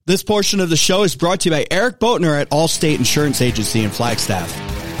This portion of the show is brought to you by Eric Boatner at Allstate Insurance Agency in Flagstaff.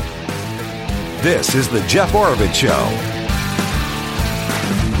 This is the Jeff Oravits Show.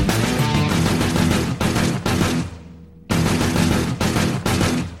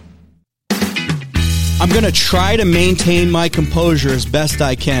 I'm going to try to maintain my composure as best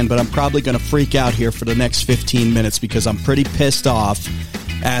I can, but I'm probably going to freak out here for the next 15 minutes because I'm pretty pissed off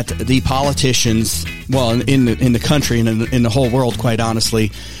at the politicians, well, in the country and in the whole world, quite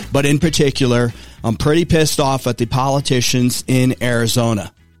honestly. But in particular, I'm pretty pissed off at the politicians in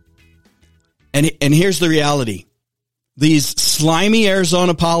Arizona. And here's the reality. These slimy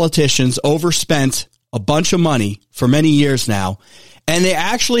Arizona politicians overspent a bunch of money for many years now, and they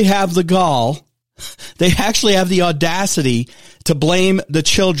actually have the gall, they actually have the audacity to blame the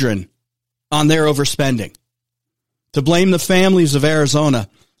children on their overspending, to blame the families of Arizona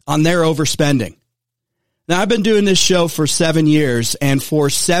on their overspending. Now, I've been doing this show for 7 years, and for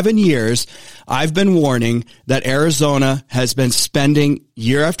 7 years, I've been warning that Arizona has been spending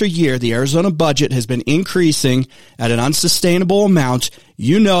year after year. The Arizona budget has been increasing at an unsustainable amount.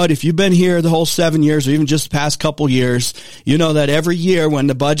 You know it. If you've been here the whole 7 years or even just the past couple years, you know that every year when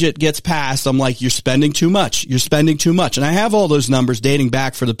the budget gets passed, I'm like, you're spending too much. You're spending too much. And I have all those numbers dating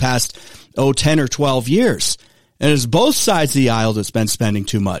back for the past, 10 or 12 years. And it's both sides of the aisle that's been spending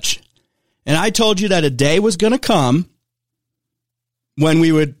too much. And I told you that a day was going to come when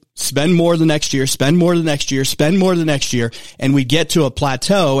we would spend more the next year, spend more the next year, spend more the next year, and we get to a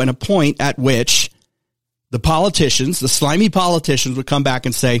plateau and a point at which the politicians, the slimy politicians, would come back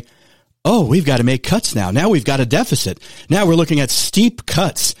and say, oh, we've got to make cuts now. Now we've got a deficit. Now we're looking at steep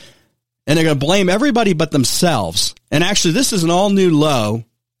cuts. And they're going to blame everybody but themselves. And actually, this is an all-new low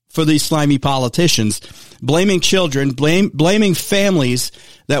for these slimy politicians, blaming children, blaming families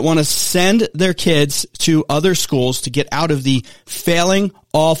that want to send their kids to other schools to get out of the failing,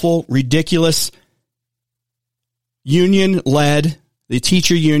 awful, ridiculous, union-led, the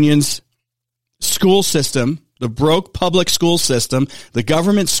teacher unions, school system, the broke public school system, the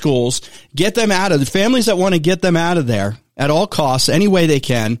government schools. Get them out of the families that want to get them out of there at all costs, any way they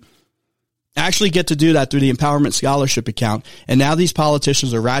can. Actually get to do that through the Empowerment Scholarship account. And now these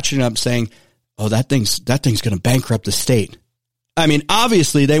politicians are ratcheting up saying, oh, that thing's going to bankrupt the state. I mean,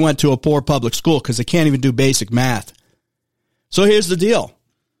 obviously they went to a poor public school because they can't even do basic math. So here's the deal.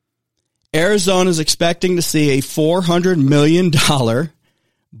 Arizona is expecting to see a $400 million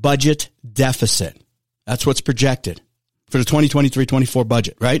budget deficit. That's what's projected for the 2023-24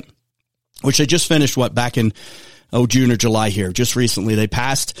 budget, right? Which they just finished, back in June or July here. Just recently, they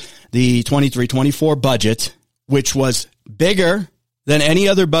passed the 23-24 budget, which was bigger than any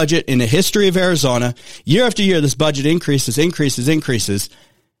other budget in the history of Arizona. Year after year, this budget increases.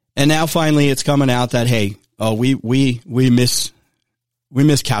 And now finally it's coming out that, hey, we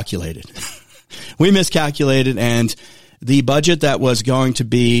miscalculated. We miscalculated, and the budget that was going to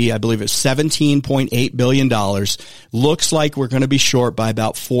be, I believe it's $17.8 billion, looks like we're going to be short by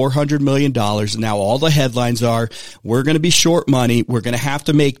about $400 million. And now all the headlines are, we're going to be short money. We're going to have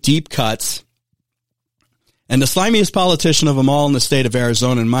to make deep cuts. And the slimiest politician of them all in the state of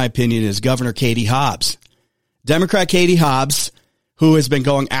Arizona, in my opinion, is Governor Katie Hobbs. Democrat Katie Hobbs, who has been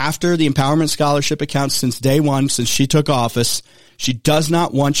going after the Empowerment Scholarship account since day one, since she took office. She does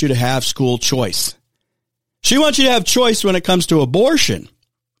not want you to have school choice. She wants you to have choice when it comes to abortion.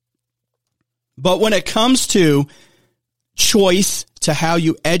 But when it comes to choice to how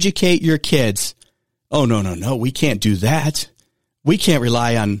you educate your kids, oh, no, we can't do that. We can't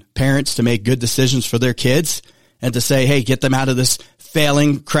rely on parents to make good decisions for their kids and to say, hey, get them out of this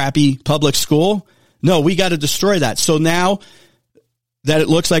failing, crappy public school. No, we got to destroy that. So now that it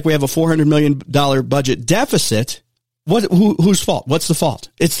looks like we have a $400 million budget deficit, whose fault? What's the fault?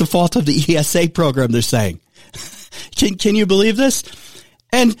 It's the fault of the ESA program, they're saying. Can you believe this?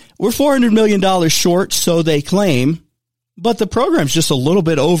 And we're $400 million short, so they claim, but the program's just a little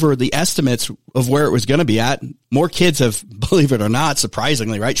bit over the estimates of where it was going to be at. More kids have, believe it or not,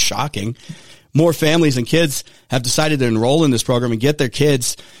 surprisingly, right? Shocking. More families and kids have decided to enroll in this program and get their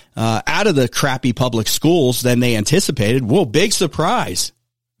kids out of the crappy public schools than they anticipated. Whoa, big surprise.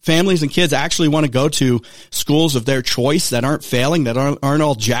 Families and kids actually want to go to schools of their choice that aren't failing, that aren't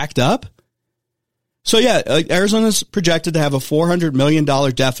all jacked up. So yeah, Arizona's projected to have a $400 million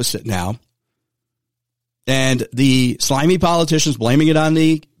deficit now. And the slimy politicians blaming it on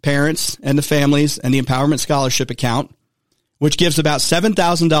the parents and the families and the Empowerment Scholarship account, which gives about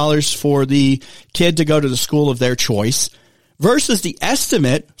 $7,000 for the kid to go to the school of their choice, versus the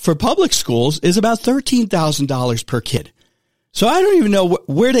estimate for public schools is about $13,000 per kid. So I don't even know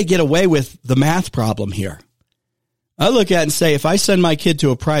where they get away with the math problem here. I look at it and say, if I send my kid to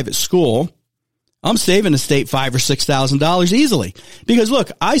a private school, I'm saving the state $5,000 or $6,000 easily. Because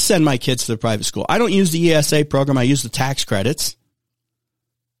look, I send my kids to the private school. I don't use the ESA program. I use the tax credits.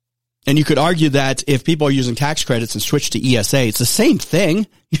 And you could argue that if people are using tax credits and switch to ESA, it's the same thing.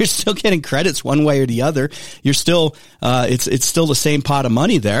 You're still getting credits one way or the other. You're still, it's still the same pot of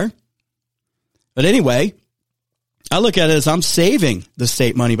money there. But anyway, I look at it as I'm saving the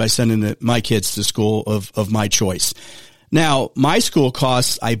state money by sending my kids to school of my choice. Now, my school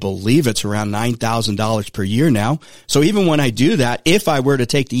costs, I believe it's around $9,000 per year now. So even when I do that, if I were to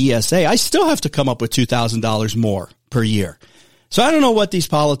take the ESA, I still have to come up with $2,000 more per year. So I don't know what these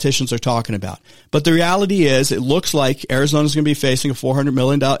politicians are talking about. But the reality is, it looks like Arizona's going to be facing a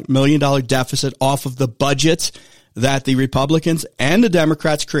 $400 million deficit off of the budget that the Republicans and the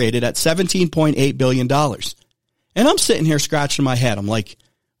Democrats created at $17.8 billion. And I'm sitting here scratching my head. I'm like,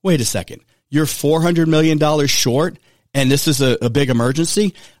 wait a second. You're $400 million short, and this is a big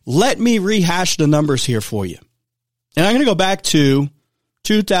emergency? Let me rehash the numbers here for you. And I'm going to go back to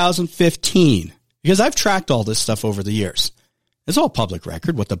 2015, because I've tracked all this stuff over the years. It's all public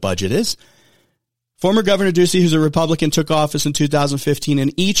record what the budget is. Former Governor Ducey, who's a Republican, took office in 2015,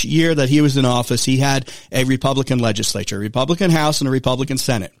 and each year that he was in office, he had a Republican legislature, a Republican House, and a Republican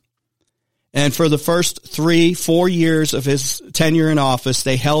Senate. And for the first 3-4 years of his tenure in office,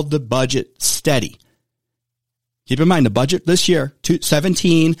 they held the budget steady. Keep in mind, the budget this year,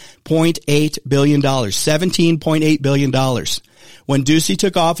 $17.8 billion. $17.8 billion. When Ducey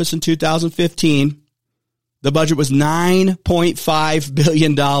took office in 2015, the budget was $9.5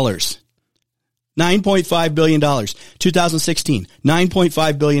 billion. $9.5 billion. 2016,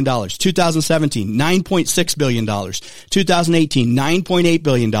 $9.5 billion. 2017, $9.6 billion. 2018, $9.8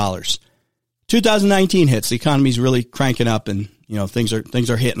 billion. 2019 hits. The economy's really cranking up, and things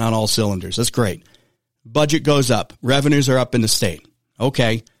are hitting on all cylinders. That's great. Budget goes up. Revenues are up in the state.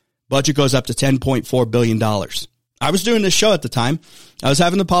 Okay. Budget goes up to $10.4 billion. I was doing this show at the time. I was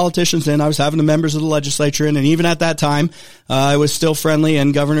having the politicians in. I was having the members of the legislature in. And even at that time, I was still friendly.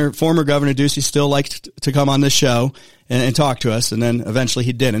 And former Governor Ducey still liked to come on this show and talk to us. And then eventually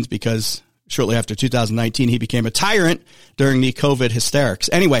he didn't, because shortly after 2019, he became a tyrant during the COVID hysterics.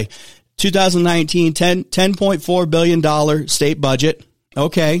 Anyway, 2019, $10.4 billion state budget.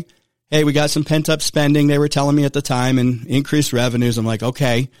 Okay. Hey, we got some pent up spending. They were telling me at the time, and increased revenues. I'm like,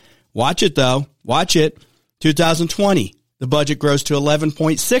 okay, watch it though. Watch it. 2020, the budget grows to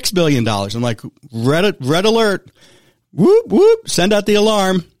 $11.6 billion. I'm like, red alert. Whoop, whoop. Send out the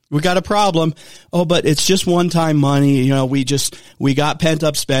alarm. We got a problem. Oh, but it's just one-time money. We got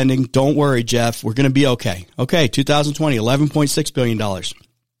pent-up spending. Don't worry, Jeff. We're going to be okay. Okay, 2020, $11.6 billion.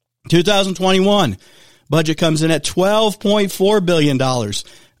 2021, budget comes in at $12.4 billion.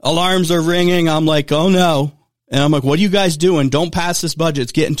 Alarms are ringing. I'm like, oh, no. And I'm like, what are you guys doing? Don't pass this budget.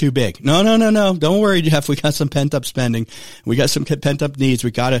 It's getting too big. No. Don't worry, Jeff. We got some pent-up spending. We got some pent-up needs. We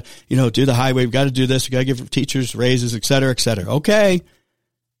got to, do the highway. We got to do this. We got to give teachers raises, et cetera, et cetera. Okay.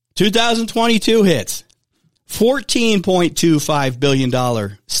 2022 hits. $14.25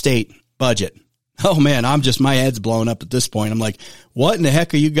 billion state budget. Oh, man, my head's blown up at this point. I'm like, what in the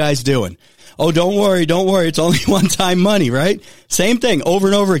heck are you guys doing? Oh, don't worry. It's only one-time money, right? Same thing over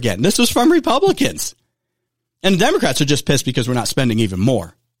and over again. This was from Republicans. And the Democrats are just pissed because we're not spending even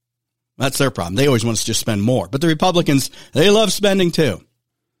more. That's their problem. They always want us to just spend more. But the Republicans, they love spending too.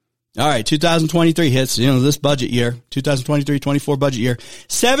 All right, 2023 hits, this budget year, 2023-24 budget year,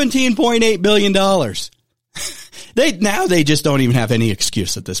 $17.8 billion. They just don't even have any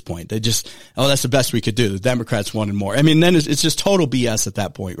excuse at this point. They just, that's the best we could do. The Democrats wanted more. I mean, then it's just total BS at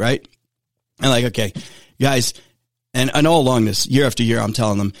that point, right? And like, okay, guys, and all along this, year after year, I'm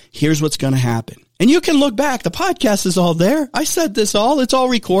telling them, here's what's going to happen. And you can look back. The podcast is all there. I said this it's all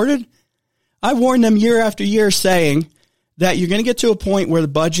recorded. I warned them year after year saying that you're going to get to a point where the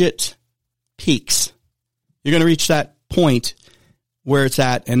budget peaks. You're going to reach that point where it's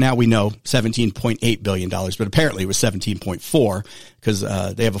at, and now we know $17.8 billion, but apparently it was 17.4 because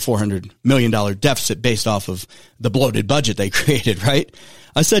they have a $400 million deficit based off of the bloated budget they created, right?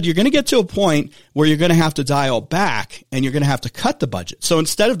 I said, you're going to get to a point where you're going to have to dial back and you're going to have to cut the budget. So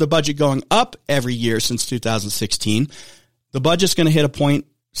instead of the budget going up every year since 2016, the budget's going to hit a point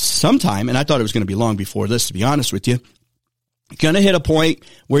sometime, and I thought it was going to be long before this, to be honest with you, going to hit a point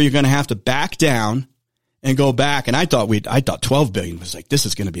where you're going to have to back down and go back. And I thought 12 billion was like, this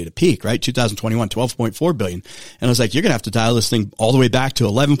is going to be at a peak, right? 2021, 12.4 billion. And I was like, you're going to have to dial this thing all the way back to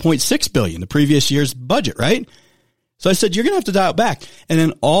 11.6 billion, the previous year's budget, right? So I said, you're going to have to dial it back. And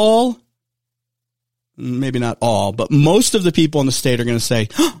then maybe not all, but most of the people in the state are going to say,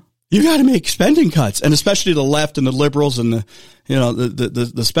 You got to make spending cuts, and especially the left and the liberals and the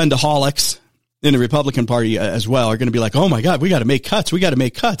spendaholics in the Republican Party as well are going to be like, oh my God, we got to make cuts. We got to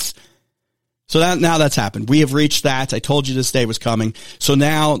make cuts. So now that's happened. We have reached that. I told you this day was coming. So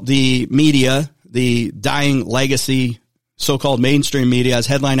now the media, the dying legacy, so-called mainstream media, has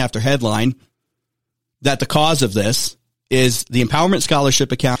headline after headline that the cause of this is the Empowerment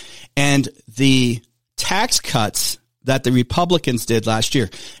Scholarship account and the tax cuts that the Republicans did last year.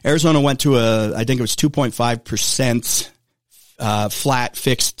 Arizona went to I think it was 2.5% flat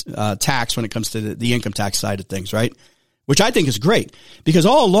fixed tax when it comes to the income tax side of things, right? Which I think is great, because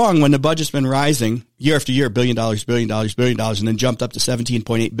all along when the budget's been rising year after year, $1 billion, and then jumped up to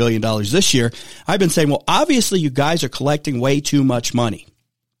 $17.8 billion this year, I've been saying, well, obviously you guys are collecting way too much money.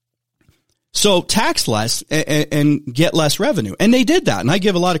 So tax less and get less revenue. And they did that. And I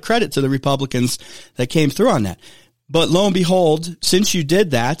give a lot of credit to the Republicans that came through on that. But lo and behold, since you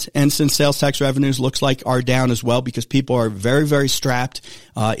did that, and since sales tax revenues looks like are down as well, because people are very, very strapped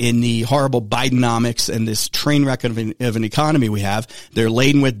in the horrible Bidenomics and this train wreck of an economy we have, they're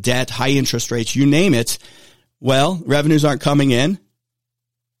laden with debt, high interest rates, you name it. Well, revenues aren't coming in,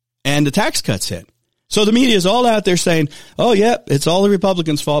 and the tax cuts hit. So the media is all out there saying, oh, yeah, it's all the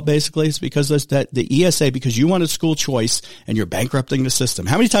Republicans' fault, basically. It's because the ESA, because you wanted school choice and you're bankrupting the system.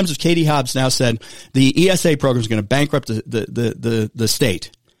 How many times has Katie Hobbs now said the ESA program is going to bankrupt the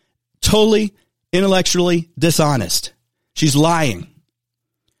state? Totally intellectually dishonest. She's lying.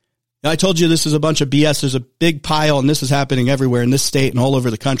 I told you this is a bunch of BS. There's a big pile, and this is happening everywhere in this state and all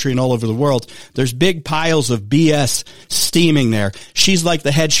over the country and all over the world. There's big piles of BS steaming there. She's like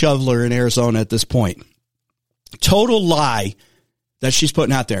the head shoveler in Arizona at this point. Total lie that she's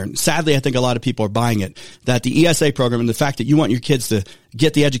putting out there. And sadly, I think a lot of people are buying it, that the ESA program and the fact that you want your kids to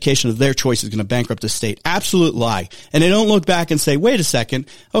get the education of their choice is going to bankrupt the state. Absolute lie. And they don't look back and say, wait a second,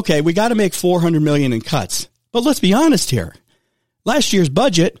 okay, we got to make $400 million in cuts. But let's be honest here. Last year's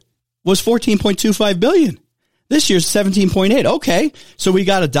budget was $14.25 billion. This year's $17.8. Okay. So we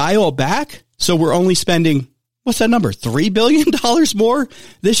got to dial back. So we're only spending, what's that number? $3 billion more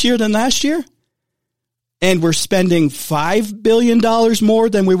this year than last year. And we're spending $5 billion more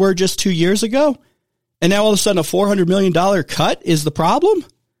than we were just 2 years ago. And now all of a sudden a $400 million cut is the problem.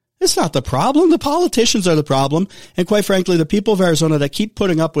 It's not the problem. The politicians are the problem. And quite frankly, the people of Arizona that keep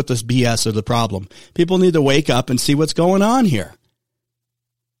putting up with this BS are the problem. People need to wake up and see what's going on here.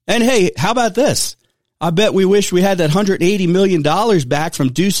 And hey, how about this? I bet we wish we had that $180 million back from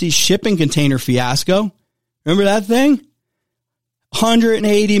Ducey's shipping container fiasco. Remember that thing?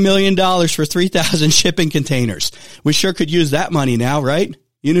 $180 million for 3,000 shipping containers. We sure could use that money now, right?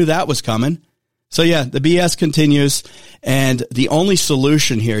 You knew that was coming. So yeah, the BS continues. And the only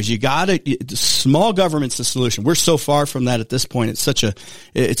solution here is small government's the solution. We're so far from that at this point. It's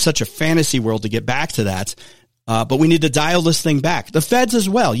such a fantasy world to get back to that. But we need to dial this thing back. The feds as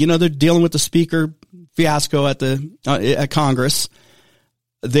well. You know, they're dealing with the speaker fiasco at Congress.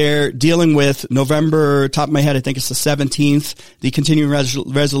 They're dealing with November, top of my head, I think it's the 17th. The continuing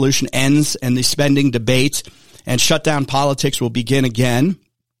resolution ends and the spending debate and shutdown politics will begin again.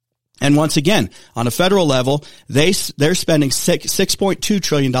 And once again, on a federal level, they're spending $6.2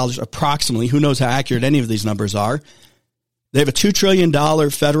 trillion approximately. Who knows how accurate any of these numbers are. They have a $2 trillion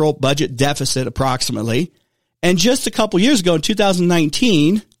federal budget deficit approximately. And just a couple years ago in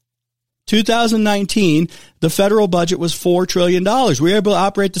 2019, the federal budget was $4 trillion. We were able to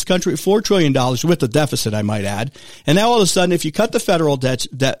operate this country at $4 trillion with the deficit, I might add. And now all of a sudden, if you cut the federal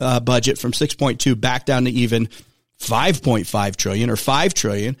budget from 6.2 back down to even 5.5 trillion or 5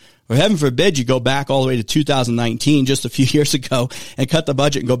 trillion, or heaven forbid you go back all the way to 2019, just a few years ago, and cut the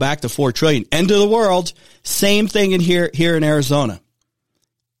budget and go back to 4 trillion. End of the world. Same thing here in Arizona.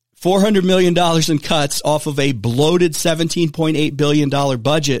 $400 million in cuts off of a bloated $17.8 billion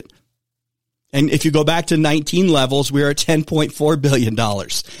budget. And if you go back to 19 levels, we're at $10.4 billion.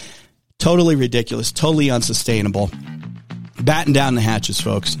 Totally ridiculous, totally unsustainable. Batten down the hatches,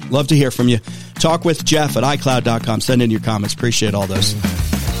 folks. Love to hear from you. Talk with Jeff at iCloud.com. Send in your comments. Appreciate all those.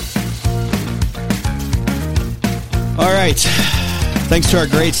 All right. Thanks to our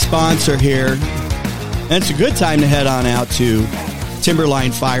great sponsor here. And it's a good time to head on out to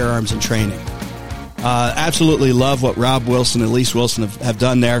Timberline Firearms and Training. Absolutely love what Rob Wilson and Elise Wilson have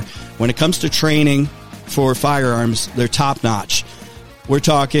done there. When it comes to training for firearms, they're top notch. We're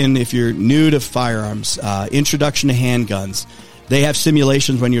talking, if you're new to firearms, introduction to handguns, They have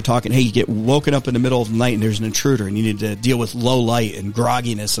simulations when you're talking, hey, you get woken up in the middle of the night and there's an intruder and you need to deal with low light and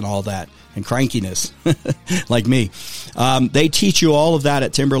grogginess and all that and crankiness like me. They teach you all of that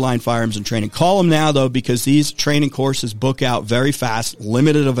at Timberline Firearms and Training. Call them now, though, because these training courses book out very fast,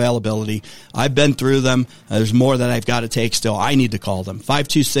 limited availability. I've been through them. There's more that I've got to take still. I need to call them. area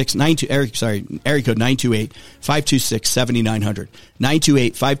code 928-526-7900.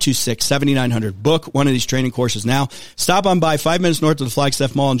 928-526-7900. Book one of these training courses now. Stop on by 5 minutes north of the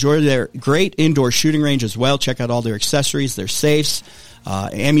Flagstaff Mall. Enjoy their great indoor shooting range as well. Check out all their accessories, their safes,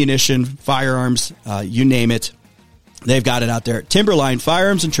 ammunition, firearms, you name it. They've got it out there. Timberline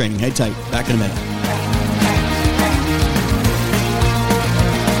Firearms and Training. Hang tight. Back in a minute.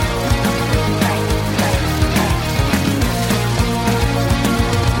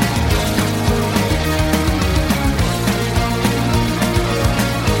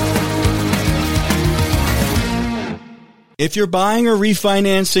 If you're buying or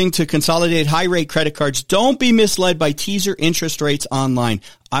refinancing to consolidate high-rate credit cards, don't be misled by teaser interest rates online.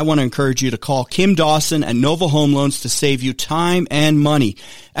 I want to encourage you to call Kim Dawson at Nova Home Loans to save you time and money.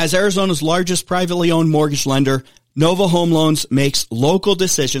 As Arizona's largest privately owned mortgage lender, Nova Home Loans makes local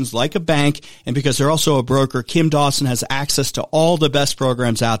decisions like a bank, and because they're also a broker, Kim Dawson has access to all the best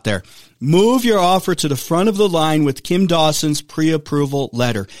programs out there. Move your offer to the front of the line with Kim Dawson's pre-approval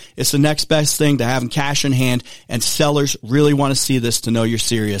letter. It's the next best thing to having cash in hand, and sellers really want to see this to know you're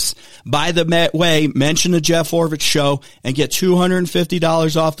serious. By the way, mention the Jeff Horvitz Show and get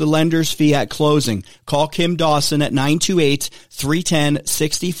 $250 off the lender's fee at closing. Call Kim Dawson at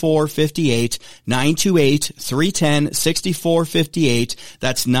 928-310-6458, 928-310-6458.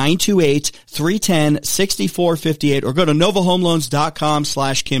 That's 928-310-6458, or go to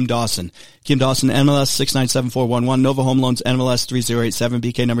novahomeloans.com/Kim Dawson. Kim Dawson, MLS 697-411, Nova Home Loans, MLS 3087,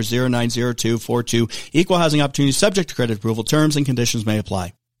 BK number 090242. Equal housing opportunity, subject to credit approval. Terms and conditions may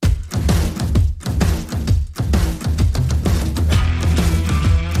apply.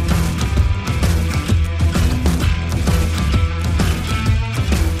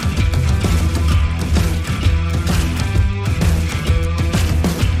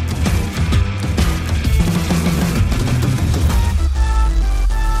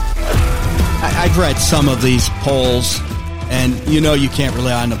 I've read some of these polls, and you can't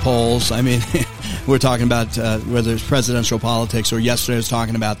rely on the polls. I mean, we're talking about whether it's presidential politics, or yesterday I was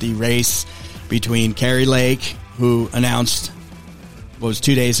talking about the race between Kari Lake, who announced,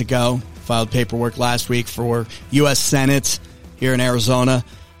 2 days ago, filed paperwork last week for U.S. Senate here in Arizona,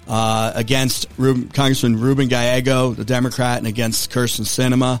 against Congressman Ruben Gallego, the Democrat, and against Kirsten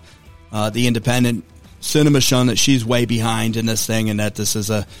Sinema, the independent. Sinema shown that she's way behind in this thing, and that this is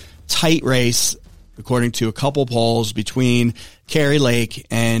a tight race, according to a couple polls, between Kari Lake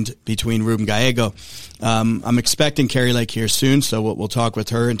and between Ruben Gallego. I'm expecting Kari Lake here soon, so we'll talk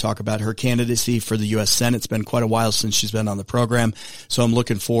with her and talk about her candidacy for the U.S. Senate. It's been quite a while since she's been on the program, so I'm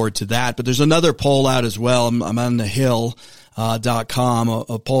looking forward to that. But there's another poll out as well. I'm on the Hill.com,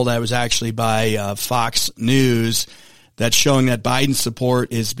 a poll that was actually by Fox News that's showing that Biden's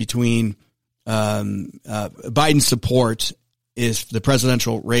support is between Biden's support if the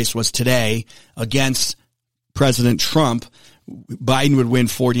presidential race was today against President Trump, Biden would win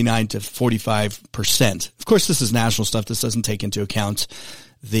 49 to 45%. Of course, this is national stuff. This doesn't take into account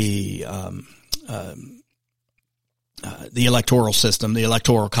the electoral system, the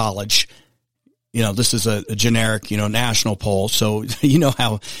electoral college. This is a generic, national poll. So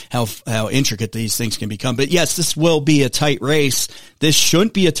how intricate these things can become. But yes, this will be a tight race. This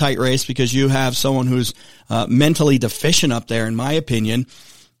shouldn't be a tight race because you have someone who's mentally deficient up there, in my opinion,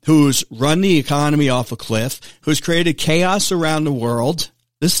 who's run the economy off a cliff, who's created chaos around the world.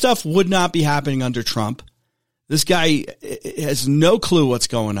 This stuff would not be happening under Trump. This guy has no clue what's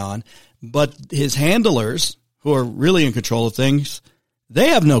going on, but his handlers, who are really in control of things, they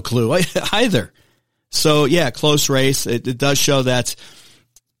have no clue either. So, yeah, close race. It does show that,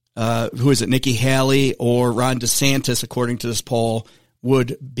 who is it, Nikki Haley or Ron DeSantis, according to this poll,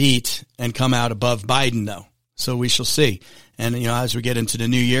 would beat and come out above Biden, though. So we shall see. And, as we get into the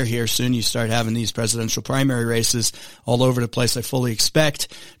new year here soon, you start having these presidential primary races all over the place. I fully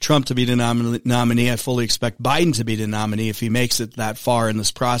expect Trump to be the nominee. I fully expect Biden to be the nominee. If he makes it that far in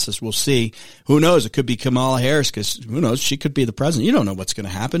this process, we'll see. Who knows? It could be Kamala Harris, because who knows? She could be the president. You don't know what's going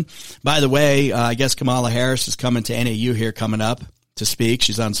to happen. By the way, I guess Kamala Harris is coming to NAU here coming up to speak.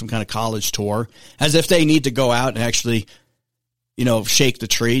 She's on some kind of college tour, as if they need to go out and actually shake the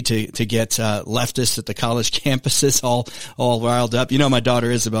tree to get leftists at the college campuses all riled up. My daughter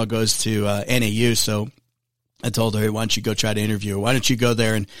Isabel goes to NAU, so I told her, hey, why don't you go try to interview her? Why don't you go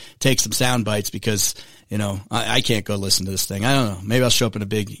there and take some sound bites? Because I can't go listen to this thing. I don't know. Maybe I'll show up in a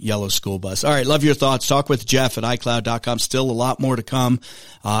big yellow school bus. All right. Love your thoughts. Talk with Jeff at iCloud.com. Still a lot more to come.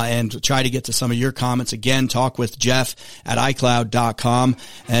 And try to get to some of your comments. Again, talk with Jeff at iCloud.com.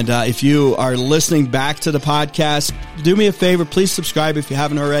 And, if you are listening back to the podcast, do me a favor. Please subscribe if you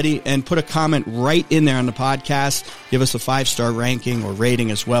haven't already and put a comment right in there on the podcast. Give us a 5-star ranking or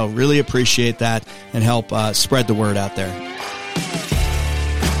rating as well. Really appreciate that and help, spread the word out there.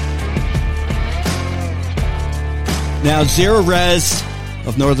 Now, Zero Res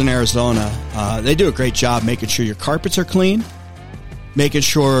of Northern Arizona, they do a great job making sure your carpets are clean, making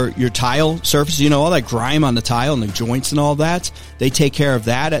sure your tile surface, all that grime on the tile and the joints and all that. They take care of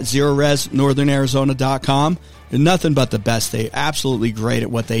that at ZeroResNorthernArizona.com. They're nothing but the best. They're absolutely great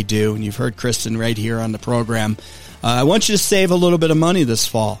at what they do, and you've heard Kristen right here on the program. I want you to save a little bit of money this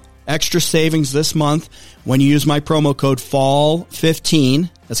fall. Extra savings this month when you use my promo code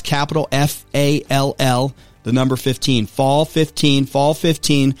FALL15. That's capital FALL. The number 15, fall 15,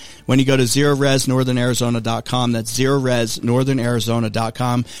 when you go to ZeroResNorthernArizona.com. That's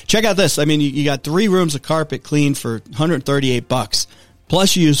ZeroResNorthernArizona.com. Check out this. I mean, you got 3 rooms of carpet cleaned for $138.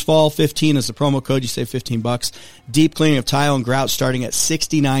 Plus you use fall 15 as the promo code. You save $15. Deep cleaning of tile and grout starting at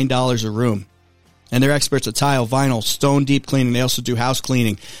 $69 a room. And they're experts at tile, vinyl, stone deep cleaning. They also do house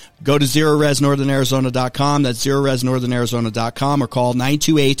cleaning. Go to ZeroResNorthernArizona.com. That's ZeroResNorthernArizona.com or call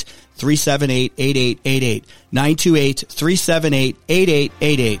 928-378-8888.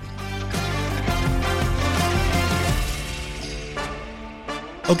 928-378-8888.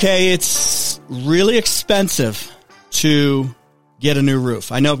 Okay, it's really expensive to get a new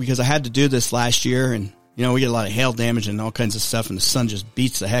roof. I know because I had to do this last year, and we get a lot of hail damage and all kinds of stuff, and the sun just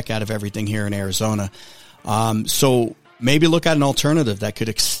beats the heck out of everything here in Arizona. So maybe look at an alternative that could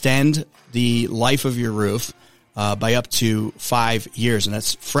extend the life of your roof by up to 5 years, and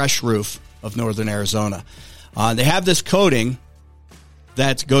that's Fresh Roof of Northern Arizona. They have this coating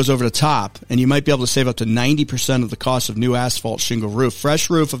that goes over the top, and you might be able to save up to 90% of the cost of new asphalt shingle roof. Fresh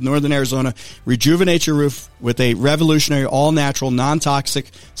Roof of Northern Arizona rejuvenates your roof with a revolutionary, all-natural, non-toxic,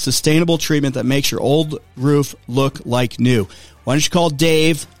 sustainable treatment that makes your old roof look like new. Why don't you call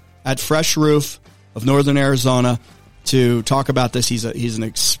Dave at Fresh Roof of Northern Arizona to talk about this? He's an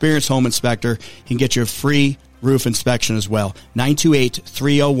experienced home inspector. He can get you a free roof inspection as well.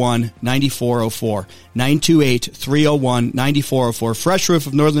 928-301-9404. 928-301-9404. Fresh Roof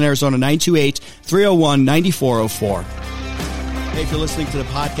of Northern Arizona, 928-301-9404. Hey, if you're listening to the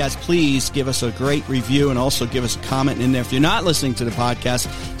podcast, please give us a great review and also give us a comment in there. If you're not listening to the podcast,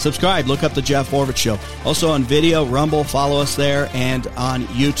 subscribe. Look up the Jeff Horvitz Show. Also on video, Rumble, follow us there, and on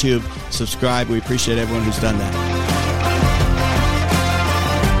YouTube, subscribe. We appreciate everyone who's done that.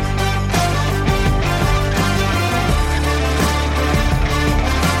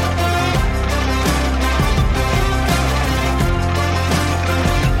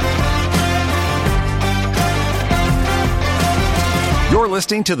 You're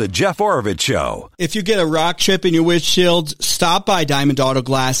listening to The Jeff Horvitz Show. If you get a rock chip in your windshield, stop by Diamond Auto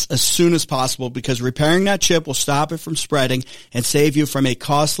Glass as soon as possible, because repairing that chip will stop it from spreading and save you from a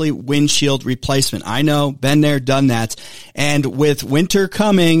costly windshield replacement. I know, been there, done that. And with winter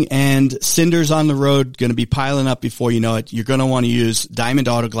coming and cinders on the road going to be piling up before you know it, you're going to want to use Diamond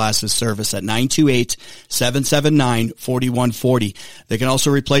Auto Glass's service at 928-779-4140. They can also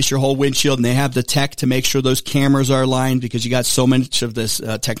replace your whole windshield, and they have the tech to make sure those cameras are aligned, because you got so much of this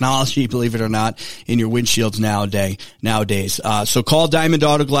technology, believe it or not, in your windshields nowadays. So call Diamond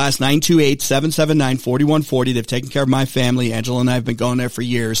Auto Glass, 928-779-4140. They've taken care of my family. Angela and I have been going there for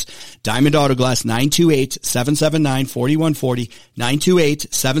years. Diamond Auto Glass, 928-779-4140,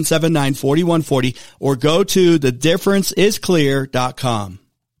 928-779-4140, or go to thedifferenceisclear.com.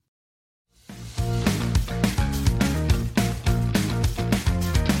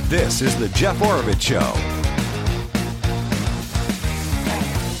 This is the Jeff Horvitz Show.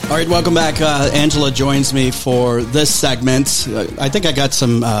 All right, welcome back. Angela joins me for this segment. I think I got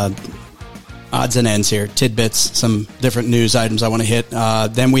some odds and ends here, tidbits, some different news items I want to hit.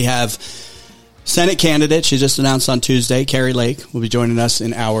 Then we have Senate candidate. She just announced on Tuesday, Kari Lake, will be joining us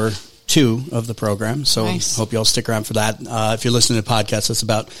in hour 2 of the program. So nice. Hope you all stick around for that. If you're listening to podcasts, that's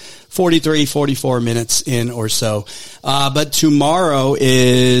about 43, 44 minutes in or so. But tomorrow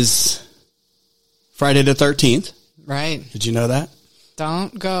is Friday the 13th. Right. Did you know that?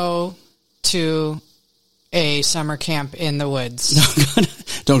 Don't go to a summer camp in the woods.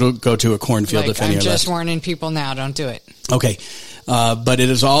 Don't go to a cornfield if any are left. I'm just warning people now. Don't do it. Okay. But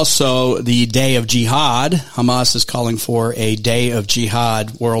it is also the day of Jihad. Hamas is calling for a day of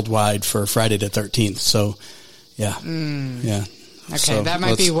Jihad worldwide for Friday the 13th. So, yeah. Yeah. Okay, So that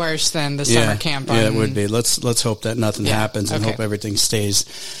might be worse than the summer camp. Yeah, it would be. Let's hope that nothing happens and hope everything stays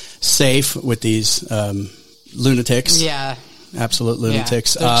safe with these lunatics. Yeah. Absolute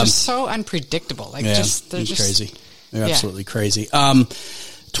lunatics. They're just so unpredictable. Like, they're just crazy. They're absolutely crazy.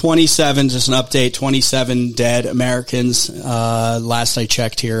 27, just an update, 27 dead Americans. Last I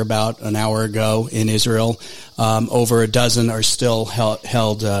checked here about an hour ago in Israel. Over a dozen are still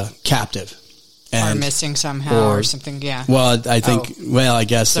held captive. Or missing somehow or something, yeah. Well, I think, I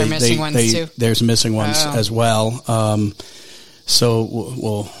guess they're missing ones too? There's missing ones as well. So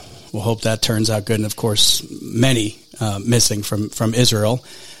we'll hope that turns out good. And of course, many missing from Israel.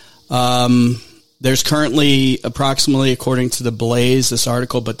 There's currently approximately, according to the Blaze, this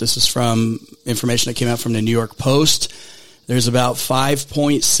article, but this is from information that came out from the New York Post, there's about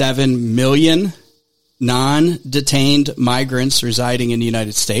 5.7 million non-detained migrants residing in the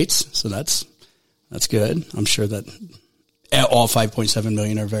United States. So that's good. I'm sure that all 5.7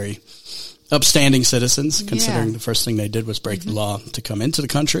 million are very upstanding citizens, considering the first thing they did was break the law to come into the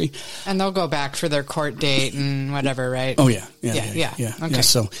country. And they'll go back for their court date and whatever, right? Oh, yeah. Okay. Yeah.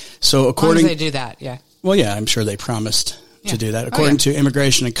 So according... As long as they do that, yeah. Well, yeah, I'm sure they promised to do that. According to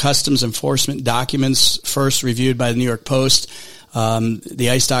Immigration and Customs Enforcement documents first reviewed by the New York Post, the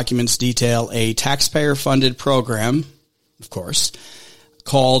ICE documents detail a taxpayer-funded program, of course,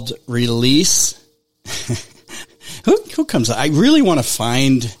 called Release. Who comes up? I really want to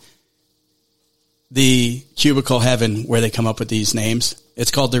find the cubicle heaven where they come up with these names.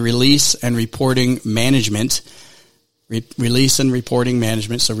 It's called the Release and Reporting Management. Release and Reporting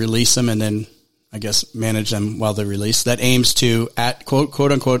Management. So release them and then, I guess, manage them while they're released. That aims to, at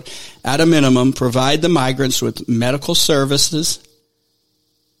quote unquote, at a minimum, provide the migrants with medical services.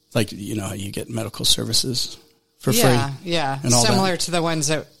 Like, you know how you get medical services for free. Yeah. And all similar that. to the ones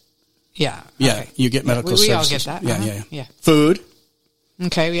that, Yeah, you get medical services. We all get that. Yeah. Food.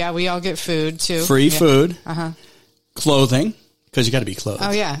 Okay, yeah, we all get food, too. Free food. Clothing, because you got to be clothed.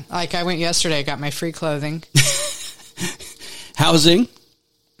 Oh, yeah. Like, I went yesterday, I got my free clothing. Housing.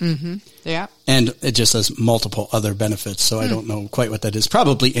 Mm-hmm. Yeah. And it just says multiple other benefits, so I don't know quite what that is.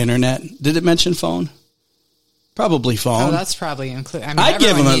 Probably internet. Did it mention phone? Probably phone. Oh, that's probably included. I mean, I'd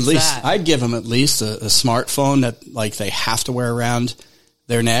give them at least. That. I'd give them at least a smartphone that, like, they have to wear around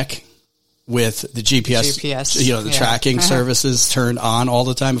their neck with the GPS, you know, the tracking services turned on all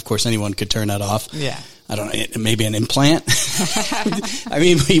the time. Of course, anyone could turn that off. Yeah. I don't know. Maybe an implant. I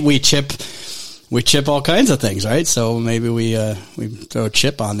mean, we chip all kinds of things, right? So maybe we throw a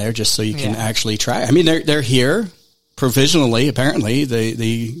chip on there just so you can actually track. I mean, they're here provisionally. Apparently,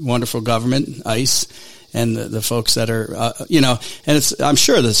 the wonderful government, ICE, and the folks that are, and I'm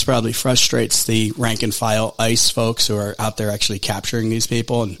sure this probably frustrates the rank and file ICE folks who are out there actually capturing these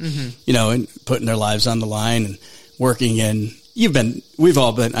people and, and putting their lives on the line and working in, we've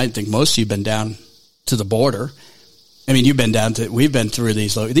all been, I think most of you have been down to the border. I mean, we've been through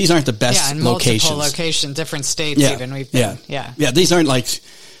these aren't the best locations. Multiple locations, different states even. We've been, these aren't like,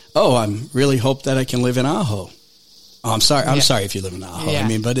 I'm really hope that I can live in Ajo. Oh, I'm sorry. I'm sorry if you live in Ajo. I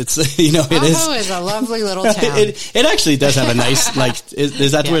mean, but it's, it Ajo is a lovely little town. It actually does have a nice,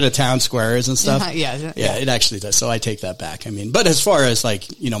 is that where the town square is and stuff? Yeah, it actually does. So I take that back. I mean, but as far as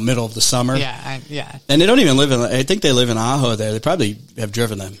middle of the summer. Yeah. And they don't even I think they live in Ajo there. They probably have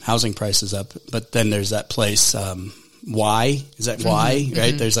driven the housing prices up. But then there's that place, Y? Is that Y? Right?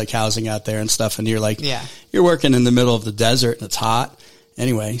 Mm-hmm. There's housing out there and stuff. And you're you're working in the middle of the desert and it's hot.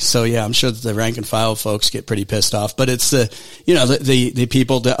 Anyway, so I'm sure that the rank and file folks get pretty pissed off, but it's the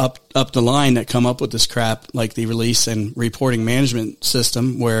people that up the line that come up with this crap, like the Release and Reporting Management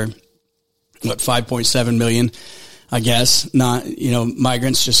System, where 5.7 million, I guess,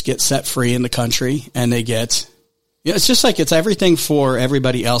 migrants just get set free in the country, and they get, it's just like it's everything for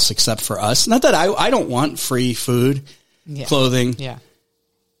everybody else except for us. Not that I don't want free food, clothing,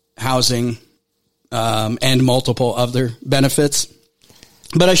 housing, and multiple other benefits.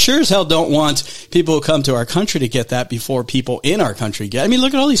 But I sure as hell don't want people who come to our country to get that before people in our country get. I mean,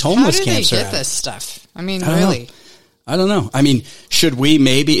 look at all these homeless camps. How do they get this stuff? I mean, really? I don't know. I mean, should we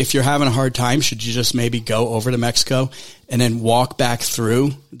maybe, if you're having a hard time, should you just maybe go over to Mexico and then walk back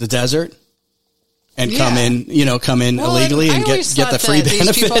through the desert and come in illegally and get the free benefits?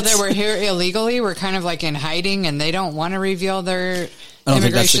 These people that were here illegally were kind of in hiding and they don't want to reveal their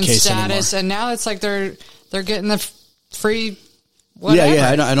immigration status. Anymore. And now it's they're getting the free. Whatever.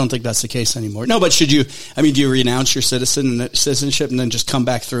 Yeah, I don't think that's the case anymore. No, but do you renounce your citizenship and then just come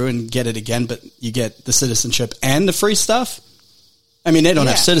back through and get it again, but you get the citizenship and the free stuff? I mean, they don't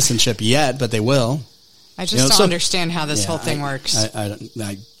have citizenship yet, but they will. I just don't understand how this whole thing works. I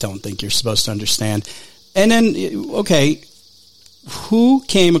don't think you're supposed to understand. And then, okay, who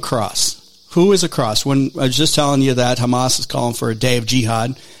came across? Who is across? When I was just telling you that Hamas is calling for a day of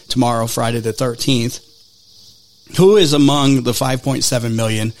jihad tomorrow, Friday the 13th. Who is among the 5.7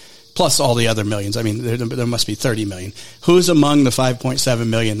 million plus all the other millions? I mean, there must be 30 million. Who's among the 5.7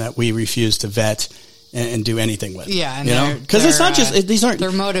 million that we refuse to vet and do anything with? Yeah, and you know, because it's not just these aren't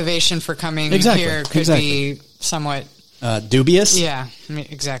their motivation for coming here could be somewhat dubious. Yeah, I mean,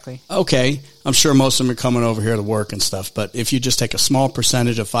 exactly. Okay, I'm sure most of them are coming over here to work and stuff. But if you just take a small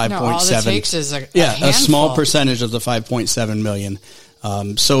percentage of 5.7, all it takes is a small percentage of the 5.7 million.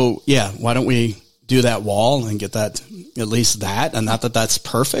 So yeah, why don't we do that wall and get that, at least that, and not that that's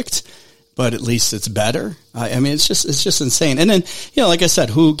perfect, but at least it's better. I mean, it's just insane. And then, you know, like I said,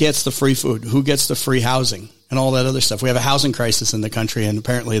 who gets the free food? Who gets the free housing and all that other stuff? We have a housing crisis in the country, and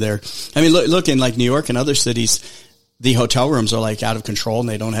apparently look in like New York and other cities, the hotel rooms are like out of control, and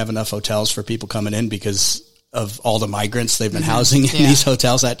they don't have enough hotels for people coming in because of all the migrants they've been housing in these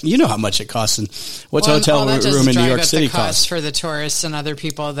hotels. That, you know how much it costs, and what's a hotel room in New York City cost for the tourists and other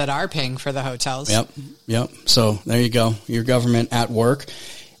people that are paying for the hotels. Yep. So there you go. Your government at work.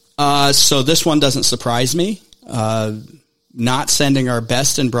 So this one doesn't surprise me. Not sending our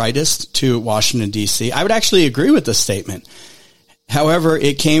best and brightest to Washington, D.C. I would actually agree with this statement. However,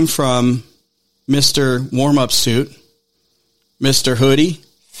 it came from Mr. Warm-Up Suit, Mr. Hoodie.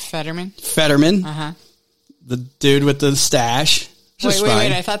 Fetterman. Uh-huh. The dude with the stash. Wait.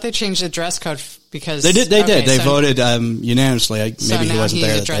 I thought they changed the dress code because they did. They voted unanimously. Maybe he wasn't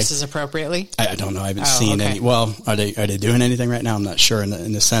there. So now he dresses appropriately. I don't know. I haven't seen any. Well, are they doing anything right now? I'm not sure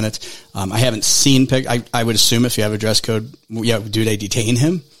in the Senate. I haven't seen. I would assume if you have a dress code, do they detain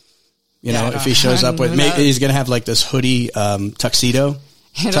him? You know, if he shows up with, maybe he's going to have like this hoodie tuxedo.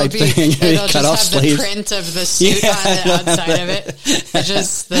 Type thing. It'll cut off sleeves. The print of the suit on the outside of it. It's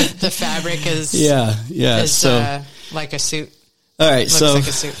just the fabric is so like a suit. All right, so like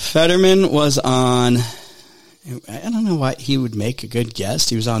Fetterman was on. I don't know why he would make a good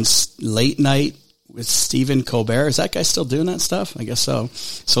guest. He was on Late Night with Stephen Colbert. Is that guy still doing that stuff? I guess so.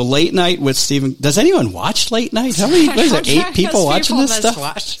 So Late Night with Stephen. Does anyone watch Late Night? How many? What is there? 8 people watching this stuff?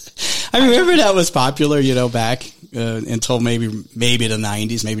 I remember that was popular. You know, back. Until maybe the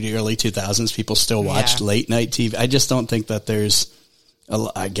 90s, maybe the early 2000s, people still watched late night TV. I just don't think that there's,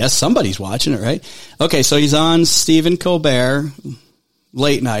 I guess somebody's watching it, right? Okay, so he's on Stephen Colbert,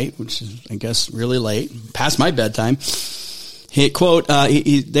 Late Night, which is, I guess, really late, past my bedtime. They're talking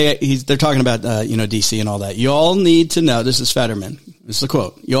about, DC and all that. You all need to know, this is Fetterman, this is the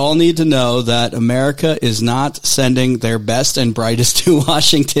quote, you all need to know that America is not sending their best and brightest to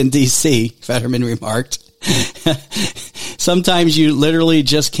Washington, D.C., Fetterman remarked. Sometimes you literally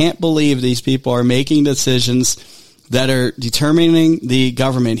just can't believe these people are making decisions that are determining the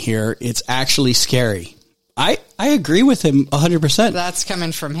government here. It's actually scary. I agree with him 100%. That's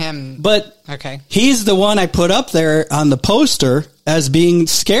coming from him. But okay, he's the one I put up there on the poster as being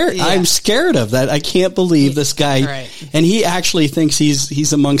scared. Yeah. I'm scared of that. I can't believe this guy. Right. And he actually thinks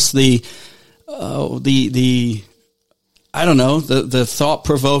he's amongst the I don't know, the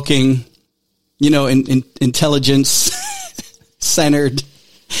thought-provoking, intelligence-centered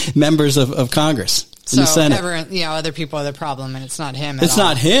members of Congress in the Senate. Other people are the problem, and it's not him at all. It's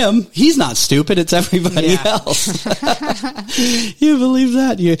not him. He's not stupid. It's everybody else. You believe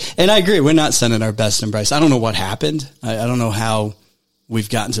that? And I agree. We're not sending our best and brightest. I don't know what happened. I don't know how we've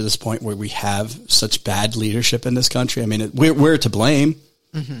gotten to this point where we have such bad leadership in this country. I mean, we're to blame.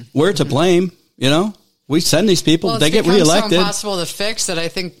 Mm-hmm. We're to blame, We send these people, they get reelected. It's so impossible to fix that I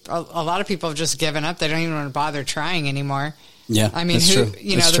think a lot of people have just given up. They don't even want to bother trying anymore. Yeah, I mean,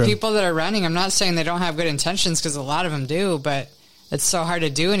 the people that are running, I'm not saying they don't have good intentions because a lot of them do, but it's so hard to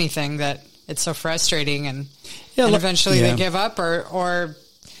do anything that it's so frustrating and eventually they give up or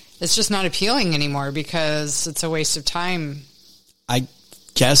it's just not appealing anymore because it's a waste of time. I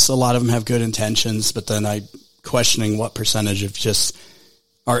guess a lot of them have good intentions, but then I'm questioning what percentage of just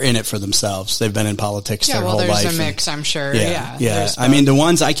are in it for themselves. They've been in politics their whole life. There's a mix, I'm sure. Yeah. I mean, the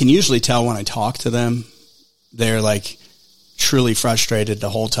ones I can usually tell when I talk to them, they're like truly frustrated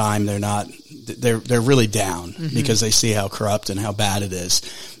the whole time. They're really down because they see how corrupt and how bad it is.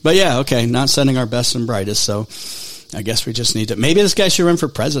 But not sending our best and brightest. So I guess we just need to, maybe this guy should run for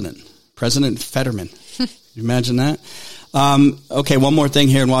president. President Fetterman. Can you imagine that? Okay. One more thing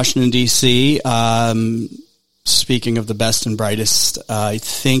here in Washington, D.C. Speaking of the best and brightest, I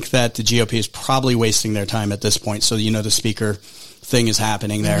think that the GOP is probably wasting their time at this point. So, the speaker thing is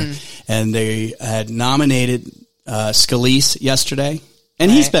happening there. Mm-hmm. And they had nominated Scalise yesterday.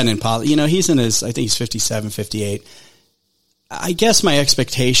 And he's been in politics. He's in his, I think he's 57, 58. I guess my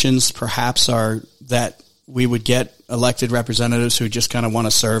expectations perhaps are that we would get elected representatives who just kind of want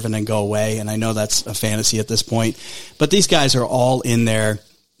to serve and then go away. And I know that's a fantasy at this point, but these guys are all in their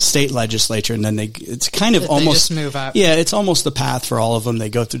state legislature, and then it's kind of almost just move up. Yeah, it's almost the path for all of them. They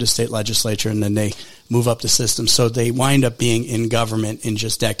go through the state legislature and then they move up the system. So they wind up being in government in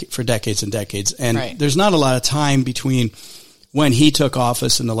just for decades and decades. And there's not a lot of time between when he took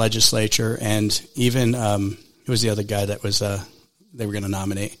office in the legislature and even, who was the other guy that was, they were going to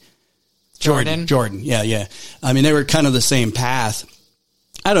nominate? Jordan. Yeah. I mean, they were kind of the same path.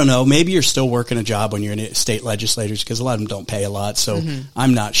 I don't know. Maybe you're still working a job when you're in state legislators because a lot of them don't pay a lot. So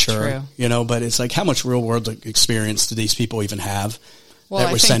I'm not sure, but it's like, how much real world experience do these people even have? Well,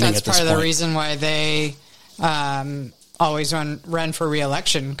 I think that's part of the reason why they always run for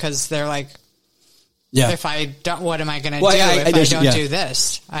re-election, because they're like, if I don't, what am I going to do if I don't do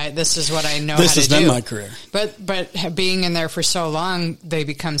this? This is what I know how to do. This has been my career. But being in there for so long, they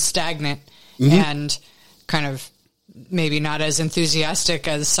become stagnant and kind of maybe not as enthusiastic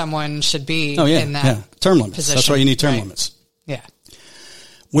as someone should be in that term limits. Position. That's why you need term limits. Yeah.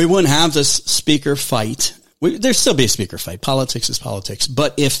 We wouldn't have this speaker fight. There'd still be a speaker fight. Politics is politics.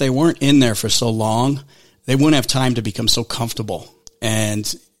 But if they weren't in there for so long, they wouldn't have time to become so comfortable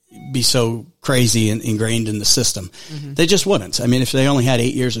and be so crazy and ingrained in the system. They just wouldn't. I mean, if they only had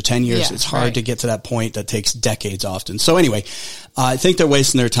 8 years or 10 years, it's hard to get to that point. That takes decades often. So anyway, I think they're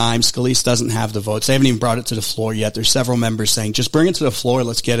wasting their time. Scalise doesn't have the votes. They haven't even brought it to the floor yet. There's several members saying, just bring it to the floor.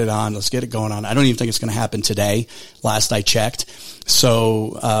 Let's get it on. Let's get it going on. I don't even think it's going to happen today. Last I checked.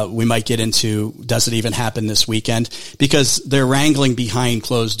 So, we might get into, does it even happen this weekend? Because they're wrangling behind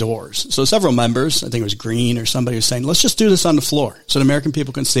closed doors. So several members, I think it was Green or somebody was saying, let's just do this on the floor so the American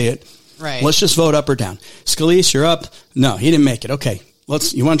people can see it. Right. Let's just vote up or down. Scalise, you're up. No, he didn't make it. Okay.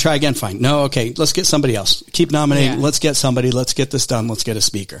 You want to try again? Fine. No. Okay. Let's get somebody else. Keep nominating. Let's get somebody. Let's get this done. Let's get a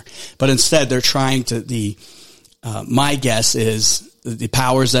speaker. But instead they're trying to, my guess is the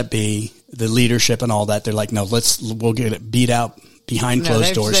powers that be, the leadership and all that. They're like, no, we'll get it beat out behind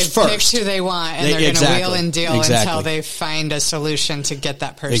closed doors they've first. Picked who they want, and they're going to wheel and deal until they find a solution to get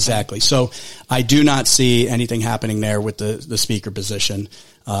that person. Exactly. So I do not see anything happening there with the speaker position.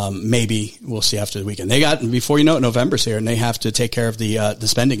 Maybe we'll see after the weekend. Before you know it, November's here, and they have to take care of the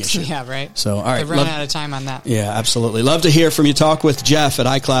spending issue. Yeah, right. So, all right. They've run out of time on that. Yeah, absolutely. Love to hear from you. Talk with Jeff at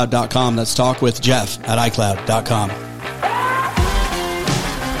iCloud.com. That's talkwithjeff at iCloud.com.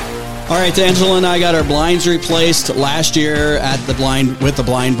 All right, Angela and I got our blinds replaced last year with the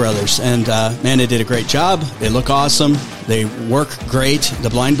Blind Brothers, and man, they did a great job. They look awesome. They work great. The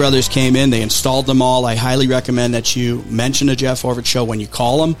Blind Brothers came in. They installed them all. I highly recommend that you mention the Jeff Orvich Show when you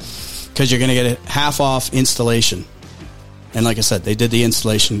call them, because you're going to get a half off installation. And like I said, they did the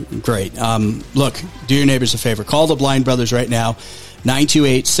installation great. Look, do your neighbors a favor. Call the Blind Brothers right now,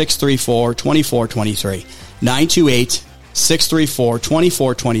 928-634-2423.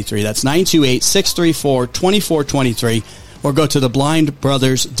 928-634-2423. That's 928-634-2423. Or go to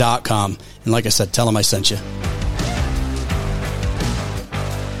theblindbrothers.com. And like I said, tell them I sent you.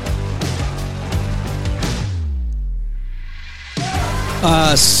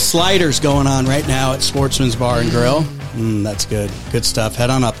 Sliders going on right now at Sportsman's Bar and Grill. That's good. Good stuff. Head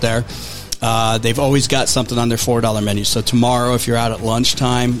on up there. They've always got something on their $4 menu. So tomorrow, if you're out at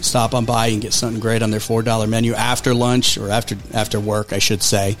lunchtime, stop on by and get something great on their $4 menu after lunch, or after work, I should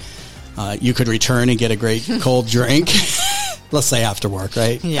say. You could return and get a great cold drink. Let's say after work,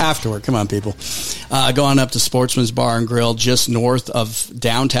 right? Yeah. After work. Come on, people. Go on up to Sportsman's Bar and Grill, just north of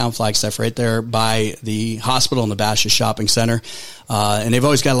downtown Flagstaff, right there by the hospital and the Basha Shopping Center. And they've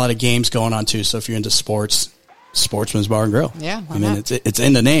always got a lot of games going on, too. So if you're into sports, Sportsman's Bar and Grill. Yeah. I mean, it's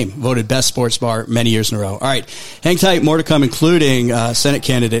in the name. Voted best sports bar many years in a row. All right. Hang tight. More to come, including Senate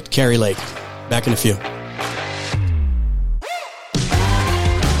candidate Kari Lake. Back in a few.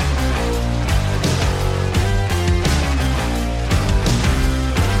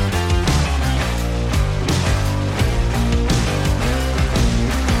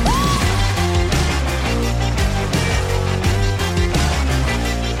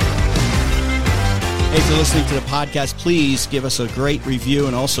 If you're listening to the podcast, please give us a great review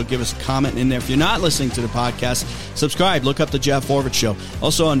and also give us a comment in there. If you're not listening to the podcast, subscribe. Look up the Jeff Orvich Show.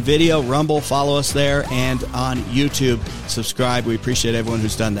 Also on video, Rumble, follow us there, and on YouTube, subscribe. We appreciate everyone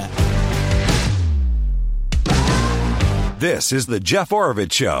who's done that. This is the Jeff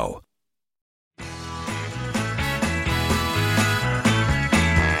Orvich Show.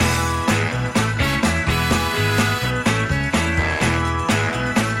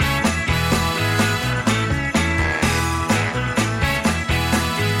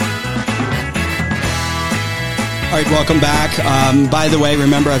 All right, Welcome back. By the way,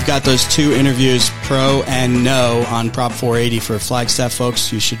 remember I've got those 2 interviews, pro and no, on Prop 480 for Flagstaff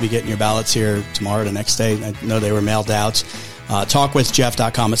folks. You should be getting your ballots here tomorrow, the next day. I know they were mailed out.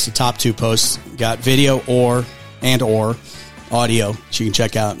 Talkwithjeff.com. It's the top 2 posts. Got video or audio, so you can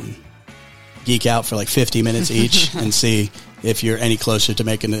check out and geek out for like 50 minutes each and see if you're any closer to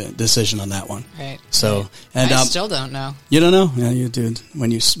making a decision on that one. Right. So, and I still don't know. You don't know? Yeah, you do. When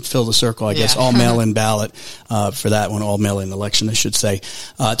you fill the circle, I guess, all mail-in ballot for that one, all mail-in election, I should say.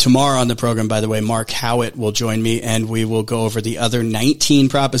 Tomorrow on the program, by the way, Mark Howitt will join me, and we will go over the other 19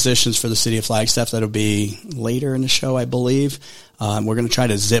 propositions for the city of Flagstaff. That'll be later in the show, I believe. We're going to try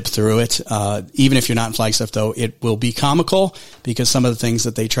to zip through it. Even if you're not in Flagstaff, though, it will be comical because some of the things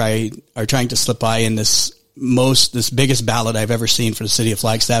that they are trying to slip by in this biggest ballot I've ever seen for the city of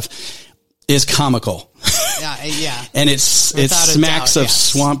Flagstaff is comical. Yeah. And it smacks of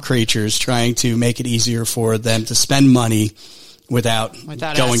swamp creatures trying to make it easier for them to spend money without going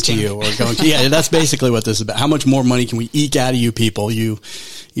asking. To you or going to, yeah, that's basically what this is about. How much more money can we eke out of you people, you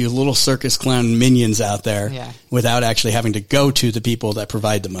little circus clown minions out there, without actually having to go to the people that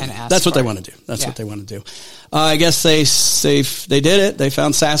provide the money. That's what they want to do. That's what they want to do. I guess they did it. They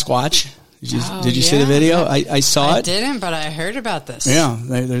found Sasquatch. Did you see the video? I saw it. I didn't, but I heard about this. Yeah,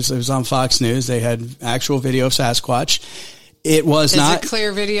 it was on Fox News. They had actual video of Sasquatch. It was not. Is it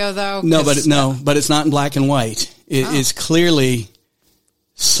clear video though? No, but it's not in black and white. It is clearly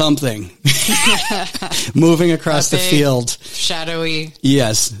something moving across the field. Shadowy.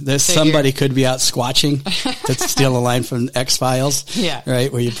 Yes, there's somebody could be out squatching. To steal a line from X-Files. Yeah.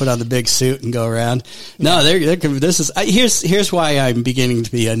 Right, where you put on the big suit and go around. No, here's why I'm beginning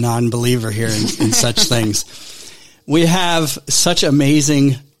to be a non-believer here in such things. We have such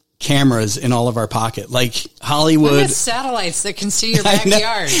amazing cameras in all of our pocket, like Hollywood. Look at satellites that can see your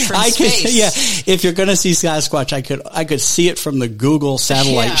backyard from space. If you're going to see Sasquatch, I could see it from the Google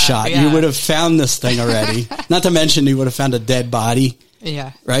satellite shot. Yeah. You would have found this thing already. Not to mention, you would have found a dead body.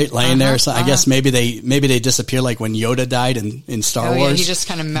 Yeah. Right, laying there. So I guess maybe they disappear like when Yoda died in Star Wars. He just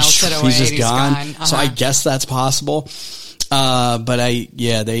kind of melted away. He's just gone. So I guess that's possible. But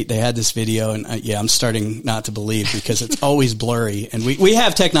they had this video, and I'm starting not to believe because it's always blurry. And we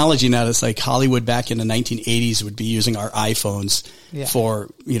have technology now that's like Hollywood back in the 1980s would be using our iPhones for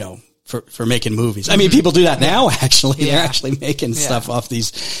making movies. I mean, people do that now. Actually, they're actually making stuff off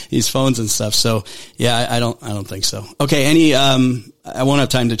these phones and stuff. So I don't think so. Okay, I won't have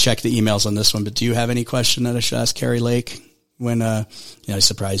time to check the emails on this one, but do you have any question that I should ask Kari Lake? When, I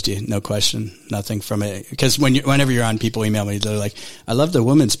surprised you. No question. Nothing from it. Because whenever you're on, people email me. They're like, I love the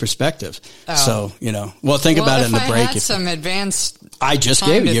woman's perspective. Oh. So, think about it in the break. If I had some advanced I just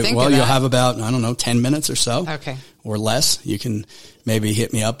gave you. Well, you'll have about, 10 minutes or so. Okay. Or less. You can maybe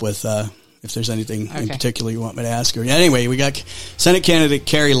hit me up with, if there's anything in particular you want me to ask her. Anyway, we got Senate candidate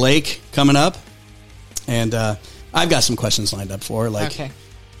Kari Lake coming up. And, I've got some questions lined up for her. Like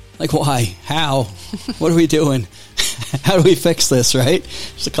why? How? What are we doing? How do we fix this, right?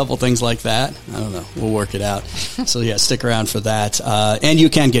 Just a couple things like that. I don't know. We'll work it out. So, stick around for that. And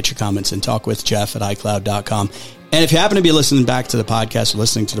you can get your comments in talkwithjeff@icloud.com. And if you happen to be listening back to the podcast or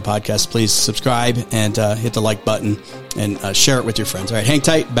listening to the podcast, please subscribe and hit the like button and share it with your friends. All right, hang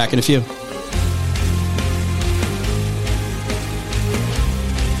tight. Back in a few.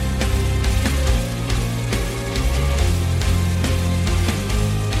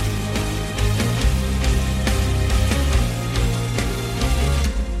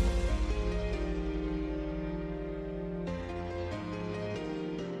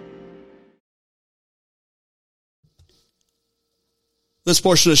 This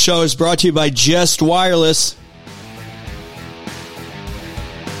portion of the show is brought to you by Just Wireless.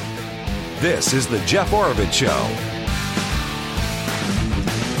 This is the Jeff Oravits Show.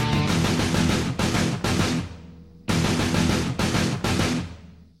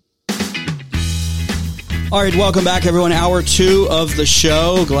 All right, welcome back, everyone. Hour 2 of the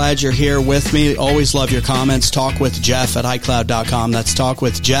show. Glad you're here with me. Always love your comments. Talkwithjeff@icloud.com. That's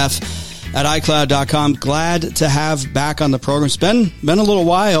talkwithjeff@icloud.com. Glad to have back on the program. It's been a little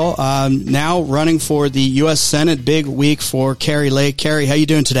while. Now running for the U.S. Senate. Big week for Kari Lake. Kari, how you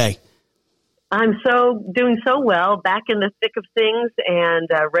doing today? I'm doing so well. Back in the thick of things and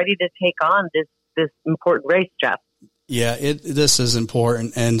ready to take on this important race, Jeff. Yeah, this is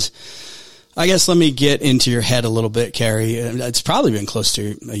important. And I guess let me get into your head a little bit, Kari. It's probably been close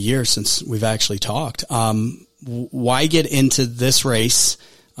to a year since we've actually talked. Why get into this race?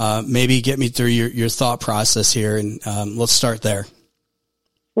 Maybe get me through your thought process here, and let's start there.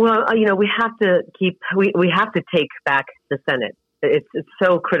 Well, we have to take back the Senate. It's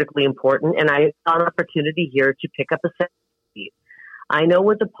so critically important. And I saw an opportunity here to pick up a seat. I know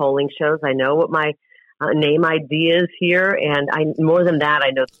what the polling shows. I know what my name ID is here. And more than that, I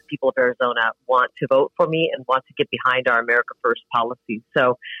know the people of Arizona want to vote for me and want to get behind our America First policies.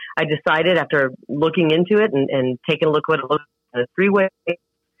 So I decided, after looking into it and taking a look at what it looks like, a three-way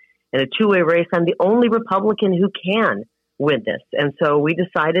and a two-way race, I'm the only Republican who can win this. And so we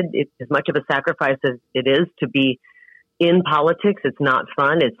decided, it's as much of a sacrifice as it is to be in politics. It's not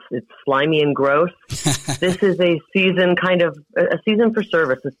fun. It's slimy and gross. This is a season for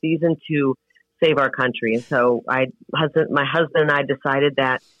service, a season to save our country. And so my husband and I decided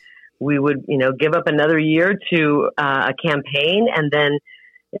that we would, give up another year to a campaign and then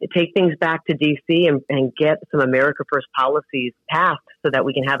take things back to D.C. and get some America First policies passed so that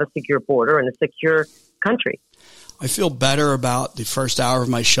we can have a secure border and a secure country. I feel better about the first hour of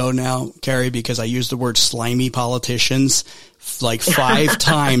my show now, Kari, because I used the word slimy politicians like 5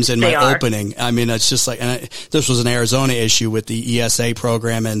 times in my opening. I mean, it's just like, this was an Arizona issue with the ESA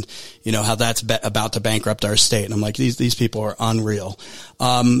program and, how that's about to bankrupt our state. And I'm like, these people are unreal.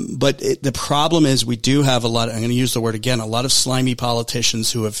 But the problem is we do have I'm going to use the word again, a lot of slimy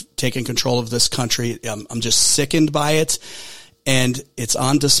politicians who have taken control of this country. I'm just sickened by it, and it's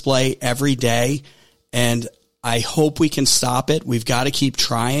on display every day. And I hope we can stop it. We've got to keep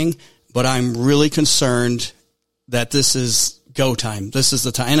trying, but I'm really concerned that this is go time. This is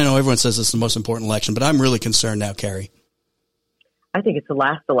the time. And I know everyone says this is the most important election, but I'm really concerned now, Kari. I think it's the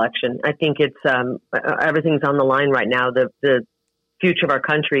last election. I think it's everything's on the line right now. The future of our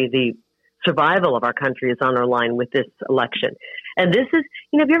country, the survival of our country is on our line with this election. And this is,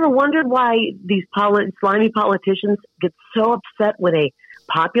 have you ever wondered why these slimy politicians get so upset when a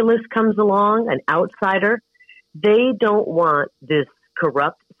populist comes along, an outsider? They don't want this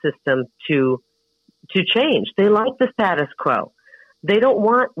corrupt system to change. They like the status quo. They don't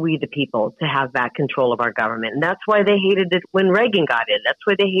want we the people to have back control of our government. And that's why they hated it when Reagan got in. That's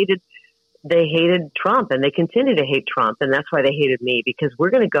why they hated Trump, and they continue to hate Trump. And that's why they hated me, because we're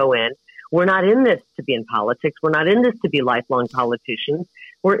going to go in. We're not in this to be in politics. We're not in this to be lifelong politicians.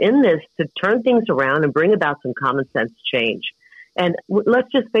 We're in this to turn things around and bring about some common sense change. And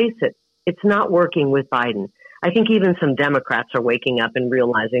let's just face it, it's not working with Biden. I think even some Democrats are waking up and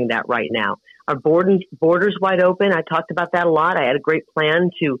realizing that right now. Our border's wide open. I talked about that a lot. I had a great plan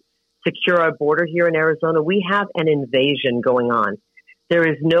to secure our border here in Arizona. We have an invasion going on. There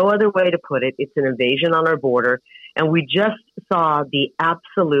is no other way to put it. It's an invasion on our border. And we just saw the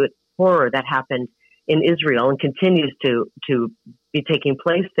absolute horror that happened in Israel and continues to be taking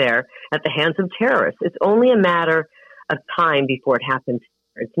place there at the hands of terrorists. It's only a matter of time before it happens.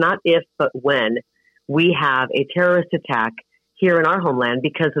 It's not if, but when we have a terrorist attack here in our homeland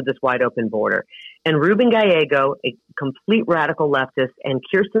because of this wide open border. And Ruben Gallego, a complete radical leftist, and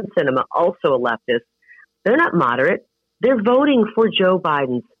Kyrsten Sinema, also a leftist, they're not moderate. They're voting for Joe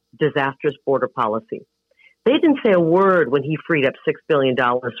Biden's disastrous border policy. They didn't say a word when he freed up $6 billion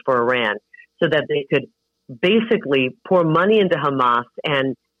for Iran so that they could basically pour money into Hamas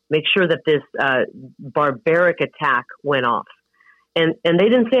and make sure that this barbaric attack went off. And they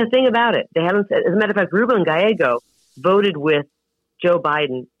didn't say a thing about it. They haven't said, as a matter of fact, Ruben Gallego voted with Joe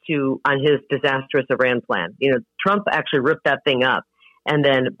Biden on his disastrous Iran plan. Trump actually ripped that thing up, and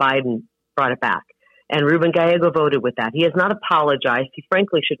then Biden brought it back. And Ruben Gallego voted with that. He has not apologized. He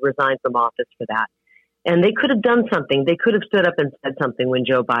frankly should resign from office for that. And they could have done something. They could have stood up and said something when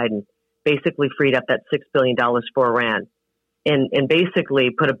Joe Biden basically freed up that $6 billion for Iran and basically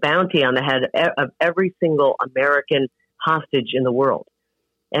put a bounty on the head of every single American hostage in the world.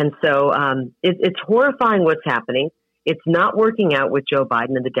 And so it's horrifying what's happening. It's not working out with Joe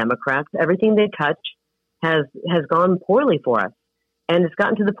Biden and the Democrats. Everything they touch has gone poorly for us. And it's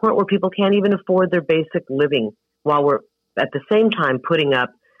gotten to the point where people can't even afford their basic living while we're at the same time putting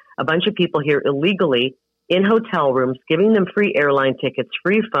up a bunch of people here illegally in hotel rooms, giving them free airline tickets,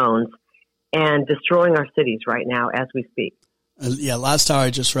 free phones, and destroying our cities right now as we speak. Last hour I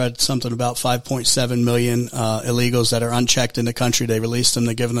just read something about 5.7 million illegals that are unchecked in the country. They released them.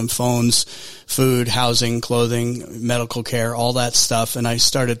 They're giving them phones, food, housing, clothing, medical care, all that stuff. And I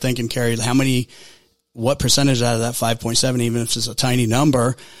started thinking, Kari, what percentage out of that 5.7, even if it's a tiny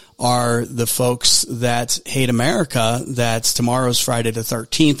number, are the folks that hate America, that's tomorrow's Friday the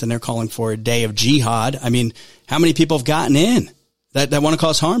 13th, and they're calling for a day of jihad. I mean, how many people have gotten in that want to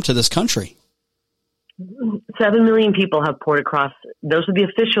cause harm to this country? 7 million people have poured across. Those are the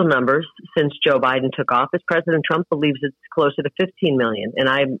official numbers since Joe Biden took office. President Trump believes it's closer to 15 million. And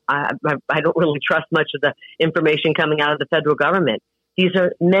I don't really trust much of the information coming out of the federal government. These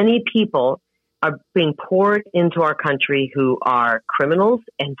are many people are being poured into our country who are criminals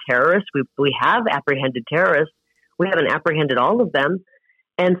and terrorists. We have apprehended terrorists. We haven't apprehended all of them.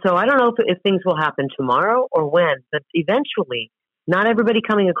 And so I don't know if things will happen tomorrow or when, but eventually not everybody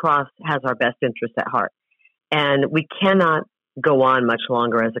coming across has our best interests at heart. And we cannot go on much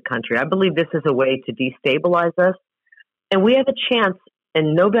longer as a country. I believe this is a way to destabilize us. And we have a chance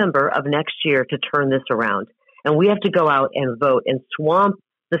in November of next year to turn this around. And we have to go out and vote and swamp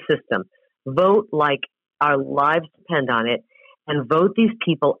the system. Vote like our lives depend on it, and vote these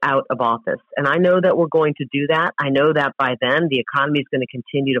people out of office. And I know that we're going to do that. I know that by then the economy is going to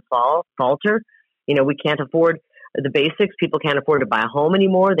continue to falter. You know, we can't afford the basics. People can't afford to buy a home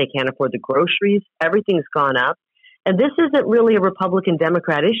anymore. They can't afford the groceries. Everything's gone up. And this isn't really a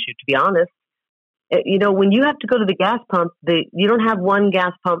Republican-Democrat issue, to be honest. You know, when you have to go to the gas pump, you don't have one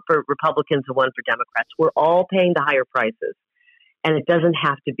gas pump for Republicans and one for Democrats. We're all paying the higher prices. And it doesn't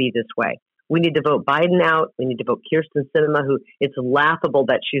have to be this way. We need to vote Biden out. We need to vote Kyrsten Sinema, who it's laughable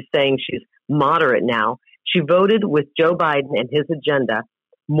that she's saying she's moderate now. She voted with Joe Biden and his agenda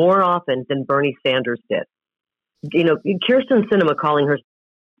more often than Bernie Sanders did. You know, Kyrsten Sinema calling her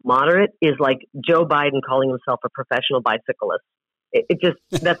moderate is like Joe Biden calling himself a professional bicyclist.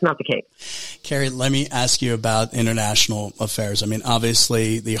 That's not the case. Kari, let me ask you about international affairs. I mean,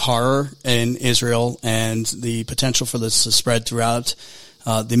 obviously the horror in Israel and the potential for this to spread throughout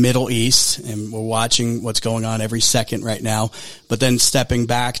the Middle East, and we're watching what's going on every second right now. But then stepping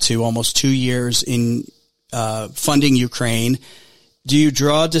back to almost 2 years in funding Ukraine, do you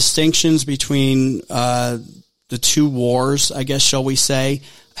draw distinctions between the two wars, I guess, shall we say?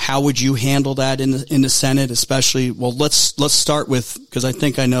 How would you handle that in the Senate, especially? Well, let's start with, because I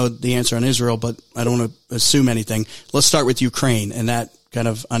think I know the answer on Israel, but I don't want to assume anything. Let's start with Ukraine and that kind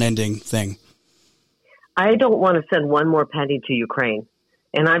of unending thing. I don't want to send one more penny to Ukraine.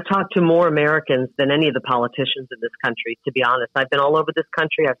 And I've talked to more Americans than any of the politicians in this country, to be honest. I've been all over this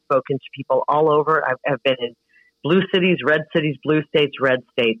country. I've spoken to people all over. I've been in blue cities, blue states, red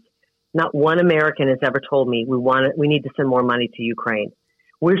states. Not one American has ever told me we need to send more money to Ukraine.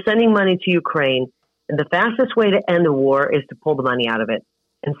 We're sending money to Ukraine, and the fastest way to end the war is to pull the money out of it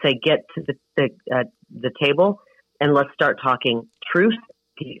and say, get to the table and let's start talking truce,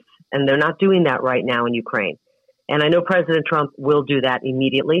 peace. And they're not doing that right now in Ukraine. And I know President Trump will do that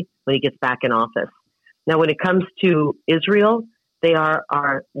immediately when he gets back in office. Now, when it comes to Israel, they are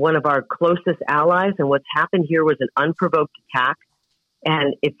one of our closest allies, and what's happened here was an unprovoked attack.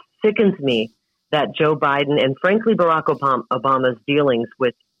 And it sickens me that Joe Biden and, frankly, Barack Obama's dealings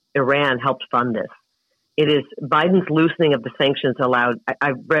with Iran helped fund this. It is Biden's loosening of the sanctions allowed,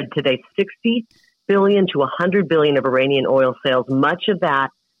 I've read today, 60 billion to 100 billion of Iranian oil sales. Much of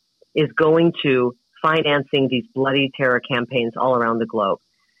that is going to financing these bloody terror campaigns all around the globe.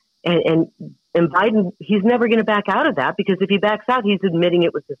 And Biden, he's never going to back out of that, because if he backs out, he's admitting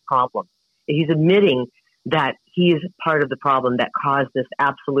it was his problem. He's admitting that he is part of the problem that caused this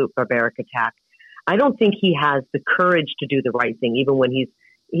absolute barbaric attack. I don't think he has the courage to do the right thing, even when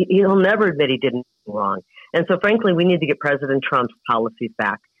he'll never admit he did anything wrong. And so, frankly, we need to get President Trump's policies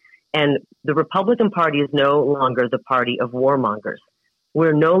back. And the Republican Party is no longer the party of warmongers.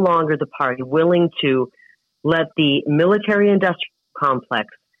 We're no longer the party willing to let the military-industrial complex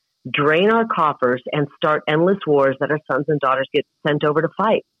drain our coffers and start endless wars that our sons and daughters get sent over to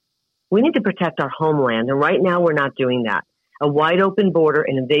fight. We need to protect our homeland, and right now we're not doing that. A wide-open border,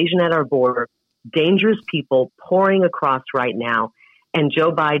 an invasion at our border, dangerous people pouring across right now, and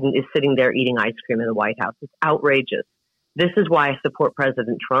Joe Biden is sitting there eating ice cream in the White House. It's outrageous. This is why I support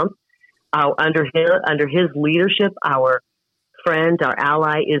President Trump. Under his leadership, our friend, our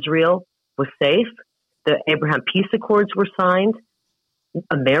ally, Israel, was safe. The Abraham Peace Accords were signed.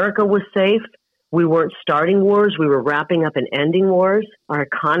 America was safe. We weren't starting wars. We were wrapping up and ending wars. Our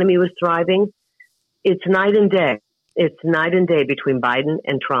economy was thriving. It's night and day. It's night and day between Biden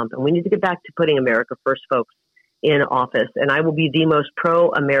and Trump. And we need to get back to putting America first, folks, in office. And I will be the most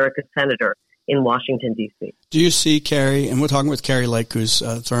pro-America senator in Washington, D.C. Do you see, Kari, and we're talking with Kari Lake, who's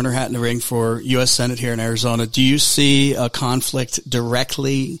thrown her hat in the ring for U.S. Senate here in Arizona, do you see a conflict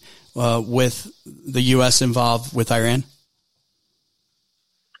directly with the U.S. involved with Iran?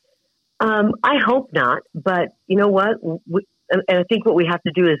 I hope not. But you know what? And I think what we have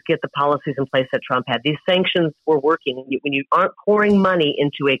to do is get the policies in place that Trump had. These sanctions were working. When you aren't pouring money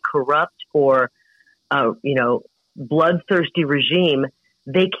into a corrupt or, bloodthirsty regime,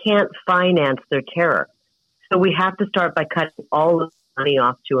 they can't finance their terror. So we have to start by cutting all the money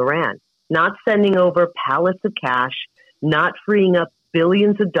off to Iran, not sending over pallets of cash, not freeing up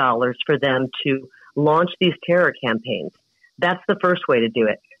billions of dollars for them to launch these terror campaigns. That's the first way to do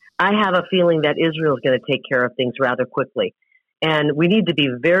it. I have a feeling that Israel is going to take care of things rather quickly. And we need to be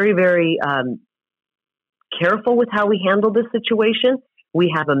very, very careful with how we handle this situation.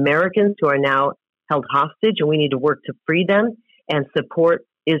 We have Americans who are now held hostage, and we need to work to free them and support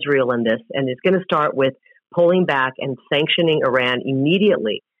Israel in this. And it's going to start with pulling back and sanctioning Iran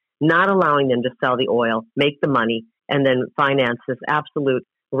immediately, not allowing them to sell the oil, make the money, and then finance this absolute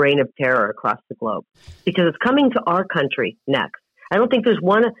reign of terror across the globe. Because it's coming to our country next. I don't think there's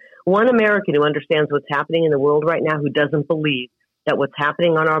one American who understands what's happening in the world right now who doesn't believe that what's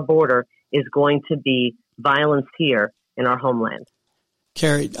happening on our border is going to be violence here in our homeland.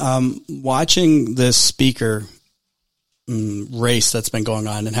 Kari, watching this speaker race that's been going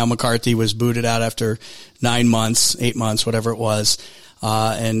on and how McCarthy was booted out after 9 months, 8 months, whatever it was,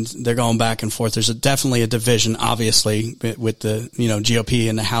 and they're going back and forth. There's definitely a division, obviously, with the GOP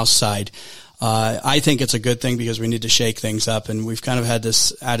and the House side. I think it's a good thing because we need to shake things up, and we've kind of had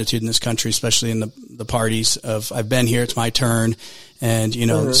this attitude in this country, especially in the parties of I've been here, it's my turn, and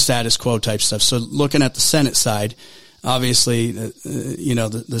status quo type stuff. So looking at the Senate side, obviously,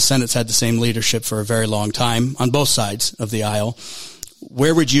 the Senate's had the same leadership for a very long time on both sides of the aisle.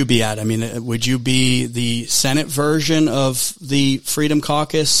 Where would you be at? I mean, would you be the Senate version of the Freedom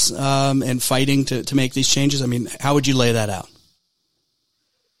Caucus and fighting to make these changes? I mean, how would you lay that out?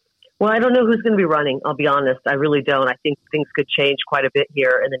 Well, I don't know who's going to be running. I'll be honest. I really don't. I think things could change quite a bit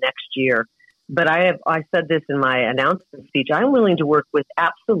here in the next year. But I said this in my announcement speech. I'm willing to work with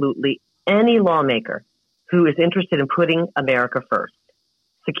absolutely any lawmaker who is interested in putting America first,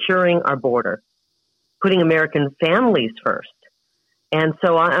 securing our border, putting American families first. And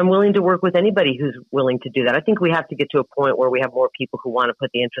so I'm willing to work with anybody who's willing to do that. I think we have to get to a point where we have more people who want to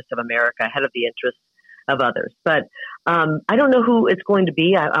put the interests of America ahead of the interests of others. But I don't know who it's going to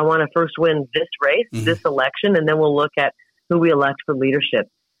be. I want to first win this race, this election, and then we'll look at who we elect for leadership.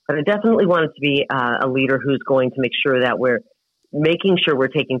 But I definitely want it to be a leader who's going to make sure that we're making sure we're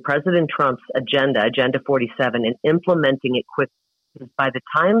taking President Trump's agenda, Agenda 47, and implementing it quickly. By the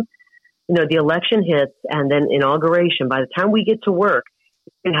time the election hits and then inauguration, by the time we get to work,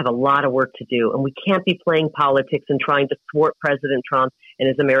 we're going to have a lot of work to do. And we can't be playing politics and trying to thwart President Trump and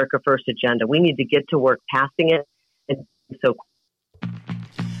his America First agenda. We need to get to work passing it. And so.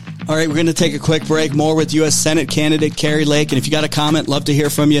 All right, we're going to take a quick break. More with U.S. Senate candidate Kari Lake. And if you got a comment, love to hear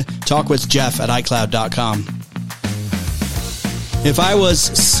from you. Talk with Jeff at iCloud.com. If I was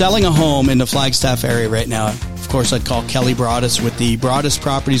selling a home in the Flagstaff area right now, of course, I'd call Kelly Brightest with the Brightest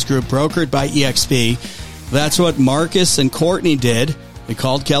Properties Group, brokered by EXP. That's what Marcus and Courtney did. They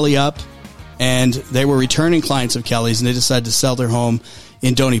called Kelly up, and they were returning clients of Kelly's, and they decided to sell their home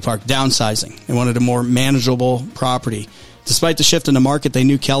in Donny Park, downsizing. They wanted a more manageable property. Despite the shift in the market, they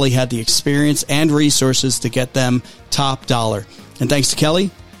knew Kelly had the experience and resources to get them top dollar. And thanks to Kelly,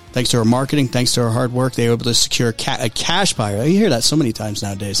 thanks to her marketing, thanks to her hard work, they were able to secure a cash buyer. You hear that so many times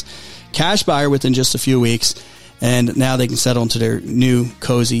nowadays. Cash buyer within just a few weeks, and now they can settle into their new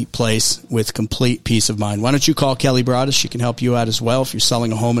cozy place with complete peace of mind. Why don't you call Kelly Brightest? She can help you out as well if you're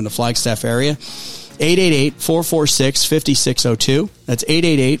selling a home in the Flagstaff area. 888-446-5602. That's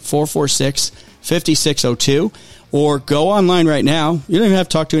 888-446-5602. Or go online right now. You don't even have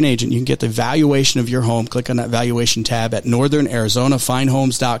to talk to an agent. You can get the valuation of your home. Click on that valuation tab at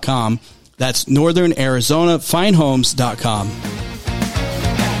northernarizonafinehomes.com. That's northernarizonafinehomes.com.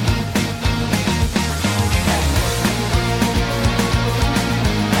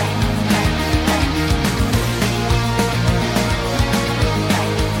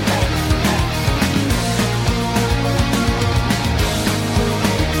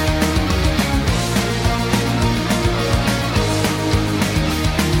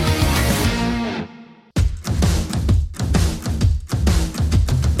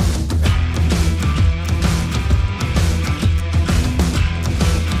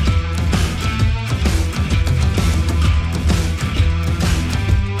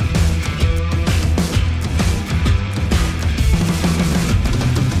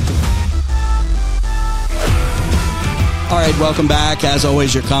 Welcome back. As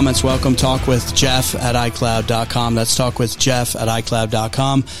always, your comments welcome. Talk with Jeff at iCloud.com. That's talk with Jeff at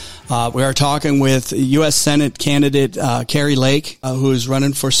iCloud.com. We are talking with U.S. Senate candidate Kari Lake, who is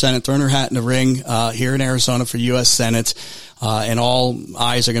running for Senate, throwing her hat in the ring here in Arizona for U.S. Senate. And all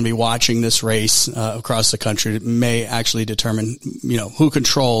eyes are going to be watching this race across the country. It may actually determine, who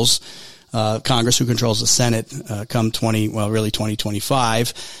controls Congress, who controls the Senate come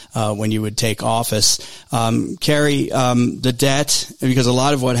 2025 when you would take office. Kari, the debt, because a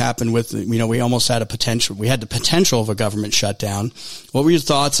lot of what happened with, we almost had we had the potential of a government shutdown. What were your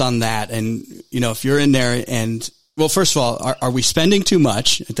thoughts on that? And, if you're in there and Well, first of all, are we spending too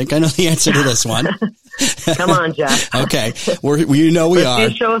much? I think I know the answer to this one. Come on, Jeff. Okay. We know we are.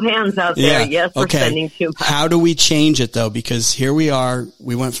 Let's do a show of hands out there. Yeah. Yes, we're spending too much. How do we change it, though? Because here we are.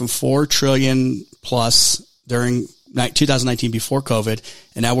 We went from $4 trillion plus during 2019 before COVID,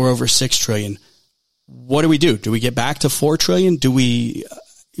 and now we're over $6 trillion. What do? Do we get back to $4 trillion?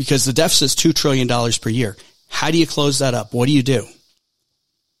 Because the deficit is $2 trillion per year. How do you close that up? What do you do?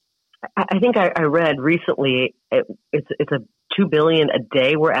 I think I read recently it's a $2 billion a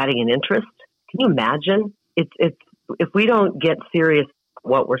day we're adding in interest. Can you imagine? It's if we don't get serious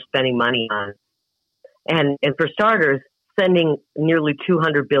what we're spending money on, and for starters, sending nearly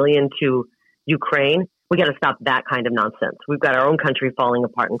 $200 billion to Ukraine, we got to stop that kind of nonsense. We've got our own country falling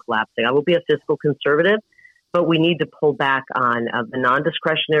apart and collapsing. I will be a fiscal conservative, but we need to pull back on the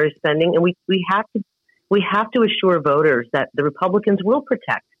non-discretionary spending, and we have to assure voters that the Republicans will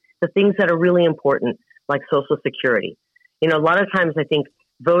protect the things that are really important, like Social Security. A lot of times I think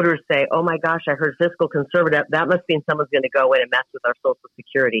voters say, oh my gosh, I heard fiscal conservative. That must mean someone's going to go in and mess with our Social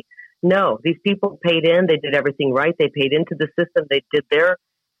Security. No, these people paid in. They did everything right. They paid into the system.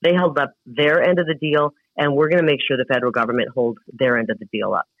 They held up their end of the deal, and we're going to make sure the federal government holds their end of the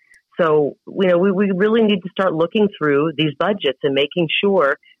deal up. So, we really need to start looking through these budgets and making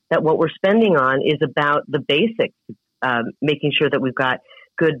sure that what we're spending on is about the basics, making sure that we've got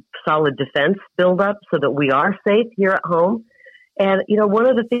good, solid defense build up so that we are safe here at home. And, one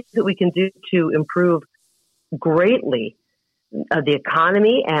of the things that we can do to improve greatly the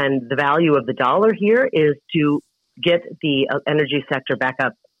economy and the value of the dollar here is to get the energy sector back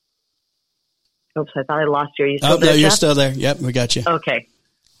up. Oops, I thought I lost you. Are you still there? No, you're still there. Yep, we got you. Okay.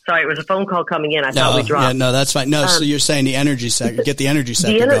 Sorry, it was a phone call coming in. I thought we dropped. Yeah, no, that's fine. No, so you're saying the energy sector, get the energy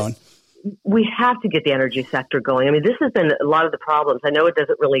sector going. We have to get the energy sector going. I mean, this has been a lot of the problems. I know it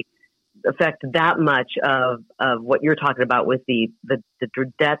doesn't really affect that much of what you're talking about with the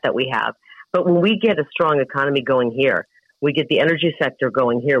debt that we have. But when we get a strong economy going here, we get the energy sector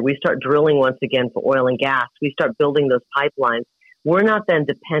going here, we start drilling once again for oil and gas, we start building those pipelines, we're not then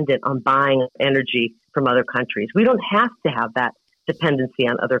dependent on buying energy from other countries. We don't have to have that dependency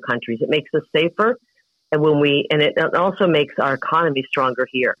on other countries. It makes us safer, and it also makes our economy stronger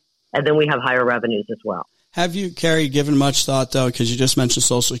here. And then we have higher revenues as well. Have you, Kari, given much thought, though, because you just mentioned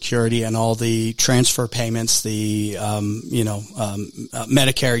Social Security and all the transfer payments, the,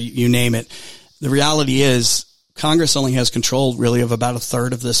 Medicare, you name it. The reality is Congress only has control really of about a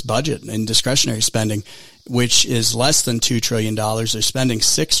third of this budget in discretionary spending, which is less than $2 trillion. They're spending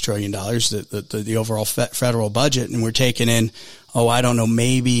 $6 trillion, the overall federal budget, and we're taking in,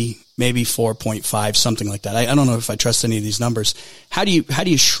 maybe 4.5, something like that. I don't know if I trust any of these numbers. How do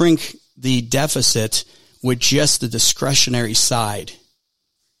you shrink the deficit with just the discretionary side?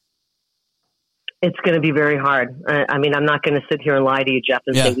 It's going to be very hard. I'm not going to sit here and lie to you, Jeff,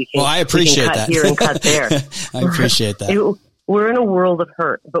 and say we can, I appreciate cut that. here and cut there. I appreciate that. We're in a world of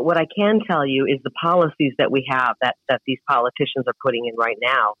hurt, but what I can tell you is the policies that we have that these politicians are putting in right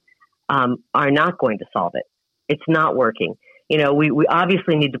now are not going to solve it. It's not working. We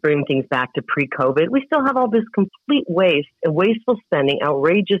obviously need to bring things back to pre-COVID. We still have all this complete waste and wasteful spending,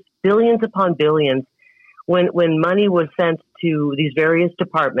 outrageous billions upon billions. When money was sent to these various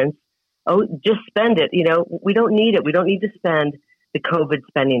departments, just spend it. We don't need it. We don't need to spend the COVID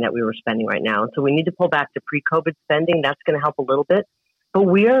spending that we were spending right now. And so we need to pull back to pre-COVID spending. That's going to help a little bit. But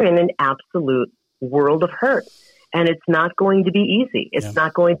we are in an absolute world of hurt. And it's not going to be easy. It's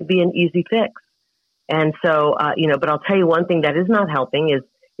not going to be an easy fix. And so, but I'll tell you one thing that is not helping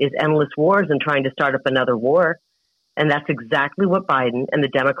is endless wars and trying to start up another war. And that's exactly what Biden and the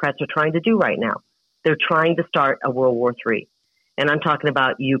Democrats are trying to do right now. They're trying to start a World War III. And I'm talking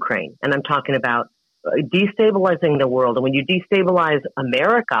about Ukraine. And I'm talking about destabilizing the world. And when you destabilize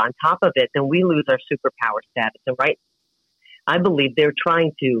America on top of it, then we lose our superpower status. And I believe they're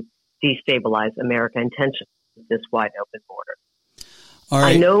trying to destabilize America intentionally with this wide open border. All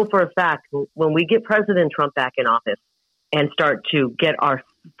right. I know for a fact when we get President Trump back in office and start to get our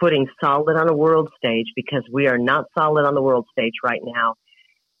footing solid on a world stage, because we are not solid on the world stage right now,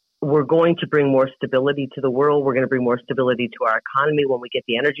 we're going to bring more stability to the world. We're going to bring more stability to our economy when we get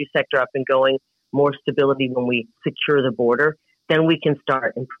the energy sector up and going, more stability when we secure the border. Then we can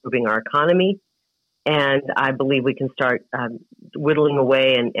start improving our economy. And I believe we can start whittling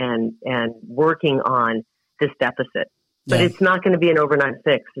away and working on this deficit. But it's not going to be an overnight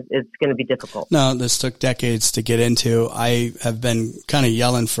fix. It's going to be difficult. No, this took decades to get into. I have been kind of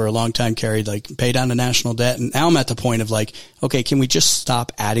yelling for a long time, Kari, like pay down the national debt. And now I'm at the point of like, okay, can we just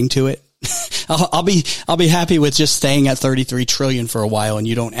stop adding to it? I'll be happy with just staying at 33 trillion for a while, and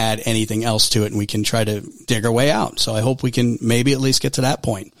you don't add anything else to it, and we can try to dig our way out. So I hope we can maybe at least get to that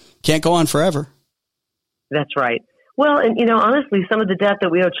point. Can't go on forever. That's right. Well, and honestly, some of the debt that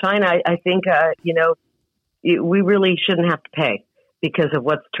we owe China, I think we really shouldn't have to pay because of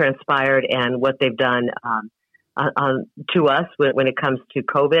what's transpired and what they've done to us when it comes to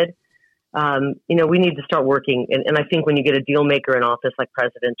COVID. We need to start working. And I think when you get a deal maker in office like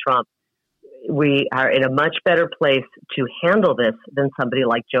President Trump, we are in a much better place to handle this than somebody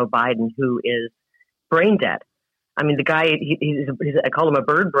like Joe Biden, who is brain dead. I mean, the guy, I call him a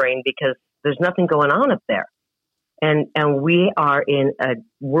bird brain because there's nothing going on up there. And we are in a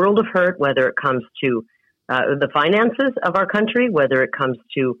world of hurt, whether it comes to the finances of our country, whether it comes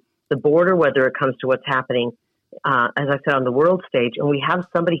to the border, whether it comes to what's happening, as I said, on the world stage. And we have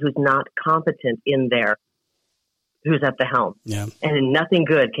somebody who's not competent in there, who's at the helm. Yeah. And nothing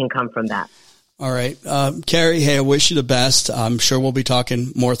good can come from that. All right. Kari, hey, I wish you the best. I'm sure we'll be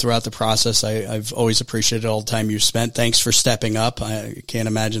talking more throughout the process. I've always appreciated all the time you've spent. Thanks for stepping up. I can't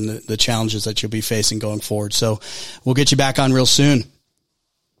imagine the challenges that you'll be facing going forward. So we'll get you back on real soon.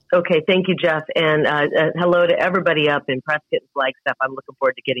 Okay. Thank you, Jeff. And hello to everybody up in Prescott and Flagstaff. I'm looking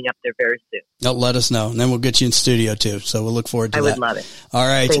forward to getting up there very soon. No, let us know. And then we'll get you in studio too. So we'll look forward to that. I would love it. All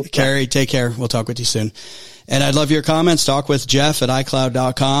right. Thanks, Kari, take care. We'll talk with you soon. And I'd love your comments. Talk with Jeff at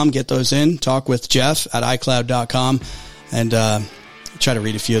iCloud.com. Get those in. Talk with Jeff at iCloud.com. And try to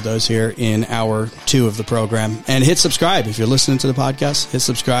read a few of those here in hour 2 of the program. And hit subscribe. If you're listening to the podcast, hit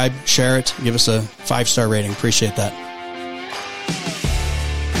subscribe, share it, give us a 5-star rating. Appreciate that.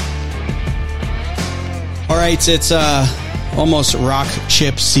 All right. It's almost rock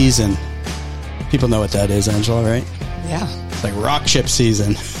chip season. People know what that is, Angela, right? Yeah. It's like rock chip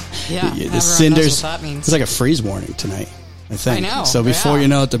season. Yeah, the cinders. Knows what that means. It's like a freeze warning tonight, I think. I know. So before you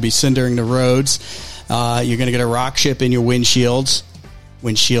know it, they'll be cindering the roads. You're going to get a rock chip in your windshield,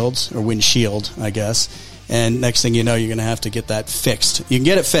 I guess. And next thing you know, you're going to have to get that fixed. You can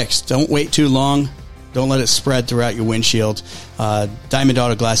get it fixed. Don't wait too long. Don't let it spread throughout your windshield. Diamond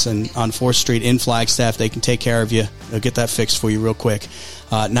Auto Glass on 4th Street in Flagstaff. They can take care of you. They'll get that fixed for you real quick.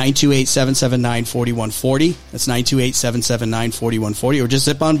 928-779-4140. That's 928-779-4140. Or just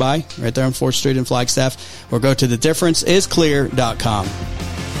zip on by right there on 4th Street in Flagstaff. Or go to thedifferenceisclear.com.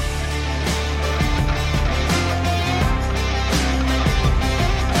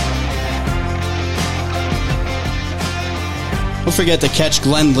 Don't forget to catch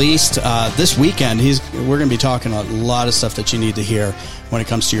Glenn Least this weekend. We're going to be talking a lot of stuff that you need to hear when it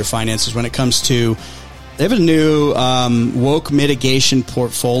comes to your finances. When it comes to, they have a new woke mitigation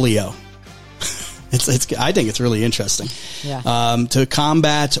portfolio. I think it's really interesting. Yeah. To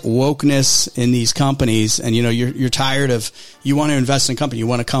combat wokeness in these companies, and you're tired of, you want to invest in a company, you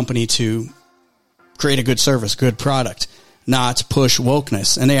want a company to create a good service, good product, not push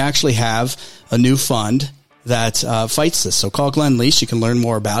wokeness, and they actually have a new fund that fights this. So call Glenn Lease. You can learn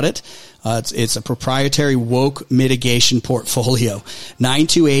more about it. It's a proprietary woke mitigation portfolio.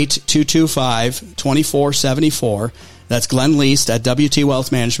 928-225-2474. That's Glenn Least at WT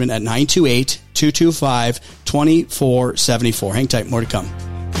Wealth Management at 928-225-2474. Hang tight. More to come.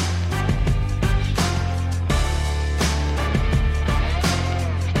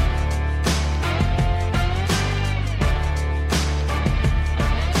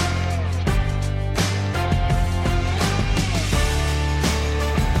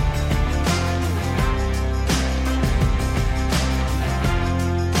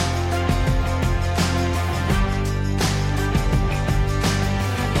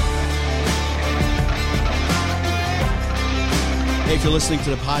 If you're listening to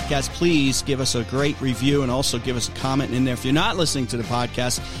the podcast, please give us a great review and also give us a comment in there. If you're not listening to the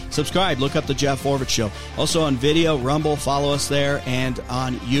podcast, subscribe. Look up the Jeff Orbit Show. Also on video, Rumble, follow us there, and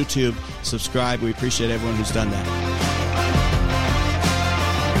on YouTube, subscribe. We appreciate everyone who's done that.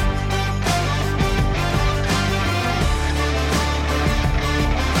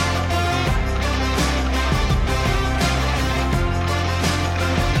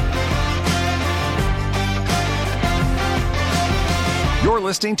 You're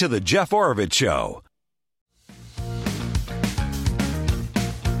listening to The Jeff Orbit Show.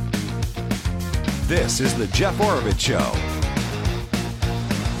 This is The Jeff Orbit Show.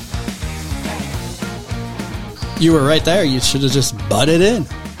 You were right there. You should have just butted in.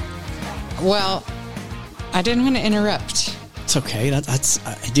 Well, I didn't want to interrupt. It's okay. I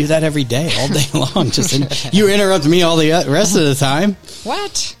do that every day, all day long. You interrupt me all the rest of the time.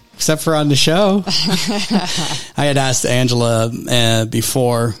 What? Except for on the show. I had asked Angela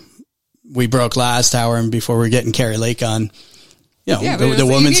before we broke last hour and before we were getting Kari Lake on, the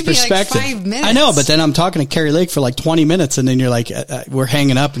woman's perspective. Like 5 minutes. I know, but then I'm talking to Kari Lake for like 20 minutes, and then you're like, we're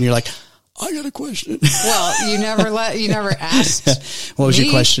hanging up, and you're like, I got a question. Well, you never asked. What was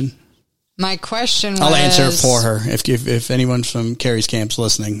your question? My question was... I'll answer it for her. If anyone from Kari's camp's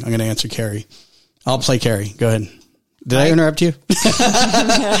listening, I'm going to answer Kari. I'll play Kari. Go ahead. Did I interrupt you?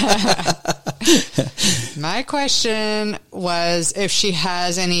 My question was if she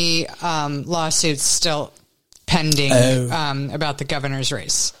has any lawsuits still pending about the governor's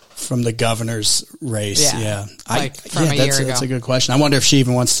race. From the governor's race, yeah. From a year ago. That's a good question. I wonder if she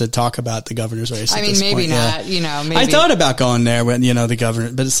even wants to talk about the governor's race. I mean, maybe not. Maybe. I thought about going there when the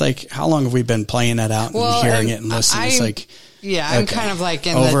governor, but it's like, how long have we been playing that out and hearing it and listening? It's like, I'm kind of like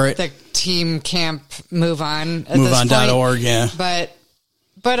in the team camp move on. MoveOn.org, yeah.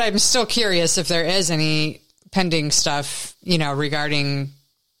 But I'm still curious if there is any pending stuff, regarding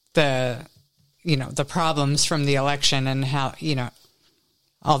the problems from the election and how,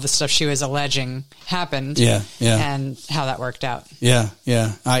 all the stuff she was alleging happened. Yeah. And how that worked out. Yeah.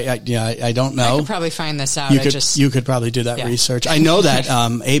 I don't know. I could probably find this out. You could probably do that research. I know that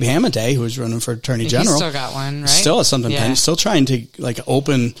Abe Hamadeh, who was running for Attorney General, still got one, right? Still has something pending. Still trying to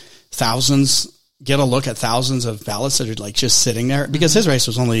open get a look at thousands of ballots that are just sitting there, because his race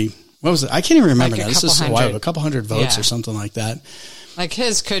was only, what was it? I can't even remember now. This is a couple hundred votes or something like that. Like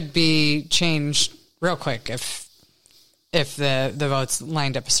his could be changed real quick if the votes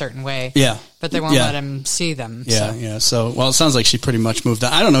lined up a certain way. Yeah. But they won't let him see them. Yeah. So, it sounds like she pretty much moved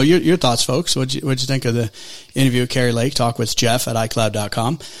on. I don't know. Your thoughts, folks. What'd you think of the interview with Kari Lake? Talk with Jeff at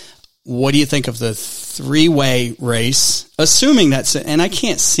iCloud.com. What do you think of the three-way race? Assuming that, and I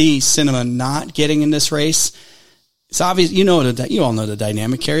can't see Sinema not getting in this race. It's obvious. You all know the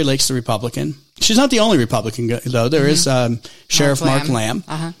dynamic. Kari Lake's the Republican. She's not the only Republican, though. There is Sheriff Mark Lamb,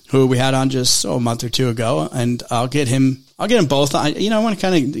 who we had on just a month or two ago, and I'll get him both. I want to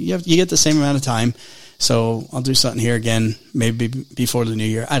kind of you get the same amount of time, so I'll do something here again, maybe before the new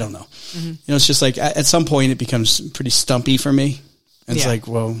year. I don't know. Mm-hmm. It's just like at some point it becomes pretty stumpy for me. And it's like,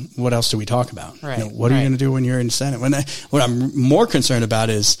 well, what else do we talk about? Right. What are you going to do when you're in the Senate? What I'm more concerned about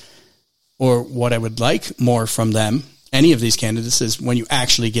is, or what I would like more from them, any of these candidates, is when you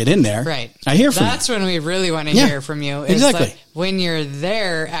actually get in there. Right. I hear from you. That's when we really want to hear from you. Is exactly. Like when you're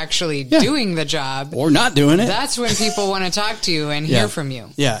there actually doing the job. Or not doing it. That's when people want to talk to you and hear from you.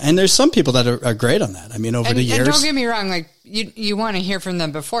 Yeah. And there's some people that are great on that. I mean, over the years. And don't get me wrong, like you want to hear from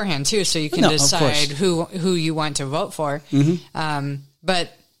them beforehand too, so you can decide who you want to vote for. Mm-hmm.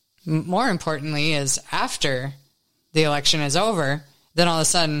 But more importantly is after the election is over, then all of a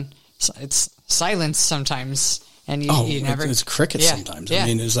sudden it's silence sometimes. And you never... It's crickets sometimes. Yeah. I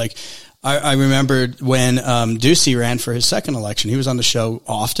mean, it's like... I remember when Ducey ran for his second election. He was on the show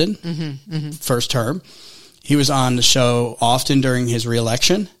often, first term. He was on the show often during his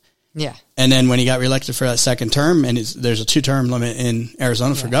reelection. Yeah. And then when he got reelected for that second term, and there's a 2-term limit in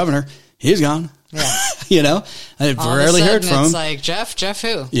Arizona for governor, he's gone. Yeah. I rarely heard from him. It's like, Jeff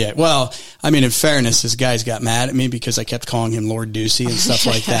who? Yeah. Well, I mean, in fairness, his guys got mad at me because I kept calling him Lord Ducey and stuff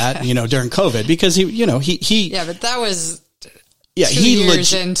like that, during COVID, because he. Yeah, but that was 2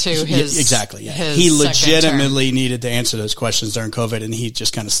 years into his. Exactly. Yeah. His he legitimately needed to answer those questions during COVID, and he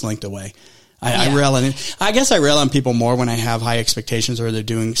just kind of slinked away. I rail on it. I guess I rail on people more when I have high expectations, or they're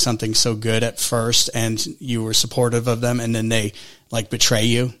doing something so good at first and you were supportive of them, and then they betray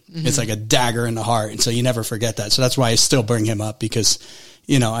you. Mm-hmm. It's like a dagger in the heart. And so you never forget that. So that's why I still bring him up, because,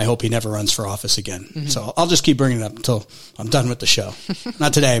 I hope he never runs for office again. Mm-hmm. So I'll just keep bringing it up until I'm done with the show.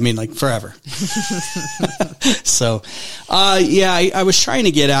 Not today. I mean, forever. So, I was trying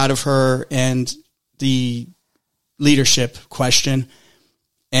to get out of her and the leadership question,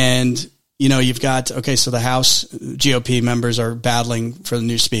 and you've got, so the House GOP members are battling for the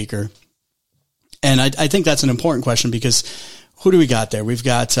new speaker. And I think that's an important question, because who do we got there? We've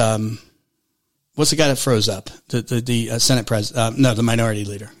got, what's the guy that froze up? The Senate president, the minority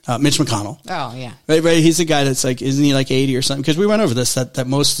leader, Mitch McConnell. Oh, yeah. Right. He's the guy that's isn't he 80 or something? Because we went over this, that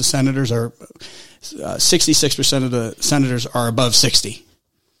most of the senators are, 66% of the senators are above 60.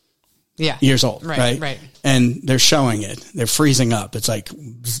 Yeah. Years old, right? Right. And they're showing it. They're freezing up. It's like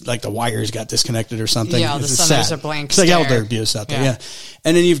the wires got disconnected or something. Yeah, the senators are blank stare. It's like elder abuse out there, yeah.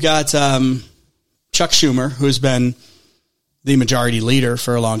 And then you've got Chuck Schumer, who's been the majority leader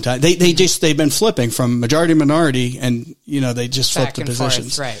for a long time. They've been flipping from majority to minority, and they just flip the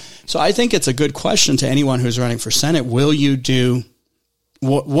positions. Forth, right. So I think it's a good question to anyone who's running for Senate. Will you do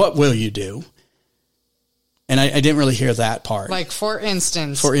what will you do? And I didn't really hear that part. Like, for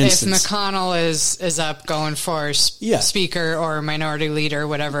instance, if McConnell is up going for speaker or minority leader,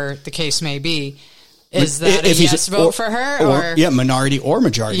 whatever the case may be, Is that a yes vote for her? Or yeah, minority or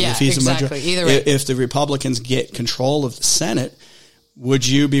majority. Yeah, if he's exactly. a majority, either way. If the Republicans get control of the Senate, would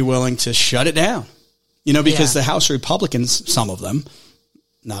you be willing to shut it down? Because the House Republicans, some of them,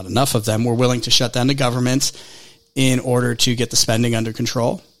 not enough of them, were willing to shut down the government in order to get the spending under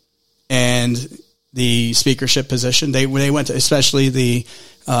control. And the speakership position, they went to, especially the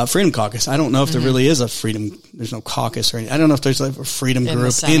Freedom Caucus. I don't know if there really is a freedom. There's no caucus or anything. I don't know if there's a freedom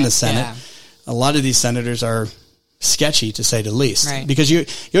group in the Senate. Yeah. A lot of these senators are sketchy, to say the least, right. because you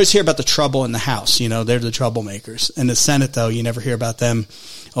always hear about the trouble in the House. They're the troublemakers. In the Senate, though, you never hear about them.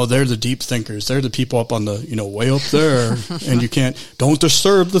 Oh, they're the deep thinkers. They're the people up on the, way up there, and don't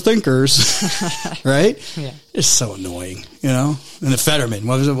disturb the thinkers, right? Yeah. It's so annoying, And the Fetterman,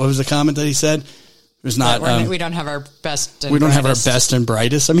 what was the comment that he said? It was not. We don't have our best. And we don't brightest. have our best and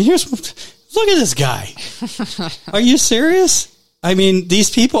brightest. I mean, look at this guy. Are you serious? I mean,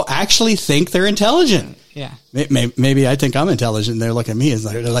 these people actually think they're intelligent. Yeah. Maybe I think I'm intelligent. They're looking at me as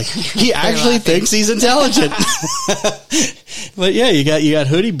they're like, he actually thinks he's intelligent. But yeah, you got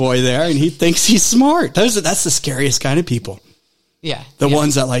Hoodie Boy there, and he thinks he's smart. That's the scariest kind of people. Yeah. The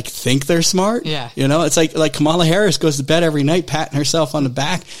ones that think they're smart. Yeah. It's like Kamala Harris goes to bed every night patting herself on the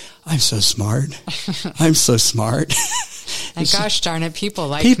back. I'm so smart. I'm so smart. And gosh darn it, people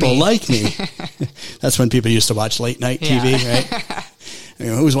like me. That's when people used to watch late night TV, right?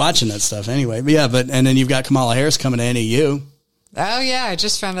 Who's watching that stuff anyway? But and then you've got Kamala Harris coming to NAU. Oh yeah, I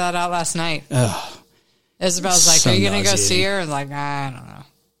just found that out last night. Oh, Isabel's like, "Are you going to go see her?" And like, I don't know.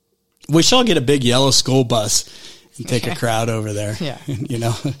 We shall get a big yellow school bus and take a crowd over there. Yeah,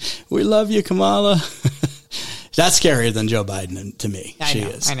 we love you, Kamala. That's scarier than Joe Biden to me. I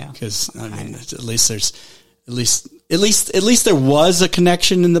know. Because at least there was a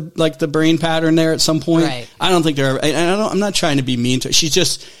connection in the brain pattern there at some point. Right. I don't think I'm not trying to be mean to her.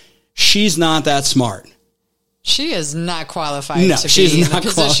 She's not that smart. She is not qualified to be in the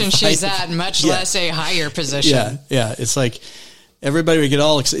position she's at, much less a higher position. Yeah. It's like everybody would get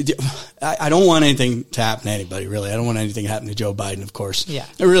all excited. I don't want anything to happen to anybody, really. I don't want anything to happen to Joe Biden, of course. Yeah.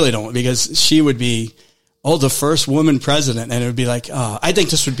 I really don't, because she would be, the first woman president, and it would be like, I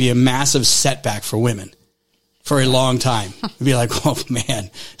think this would be a massive setback for women for a long time. It'd be like, oh man,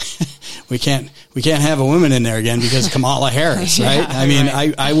 we can't have a woman in there again because Kamala Harris, right? I mean,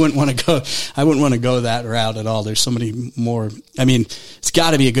 right. I wouldn't want to go that route at all. There's so many more. I mean, it's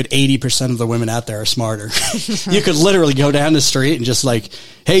got to be a good 80% of the women out there are smarter. You could literally go down the street and just like,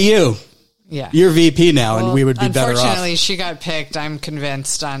 hey, you're VP now, and we would be better off. Unfortunately, she got picked, I'm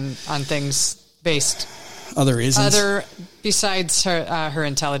convinced, on things based other reasons, besides her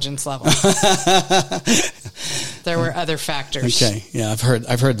intelligence level. There were other factors. Okay, yeah,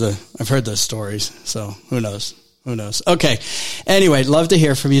 I've heard those stories. So who knows? Okay. Anyway, love to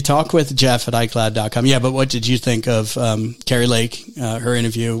hear from you. Talk with Jeff at iCloud.com. Yeah, but what did you think of Kari Lake, her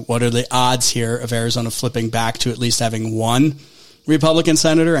interview? What are the odds here of Arizona flipping back to at least having one Republican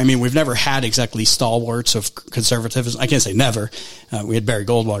senator? I mean, we've never had exactly stalwarts of conservatism. I can't say never. We had Barry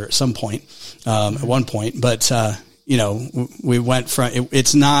Goldwater at some point, at one point, but we went from.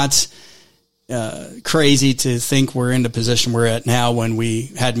 It's not crazy to think we're in the position we're at now when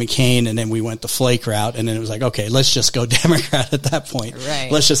we had McCain and then we went the flake route, and then it was like, okay, let's just go Democrat at that point. Right.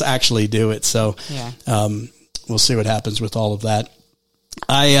 Let's just actually do it. So we'll see what happens with all of that.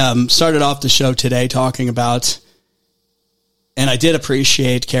 I started off the show today talking about. And I did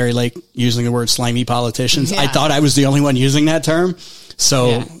appreciate Kari Lake using the word slimy politicians. Yeah. I thought I was the only one using that term.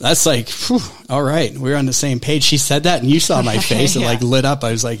 So that's like, whew, all right, we're on the same page. She said that and you saw my face. It lit up.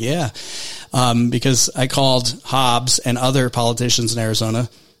 I was like, because I called Hobbs and other politicians in Arizona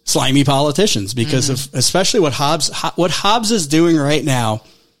slimy politicians because of especially what Hobbs is doing right now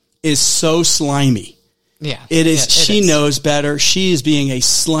is so slimy. Yeah, it is. She knows better. She is being a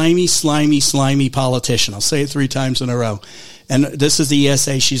slimy politician. I'll say it 3 times in a row. And this is the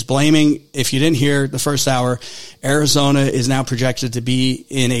ESA. She's blaming, if you didn't hear the first hour, Arizona is now projected to be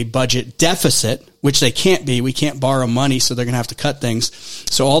in a budget deficit, which they can't be. We can't borrow money, so they're going to have to cut things.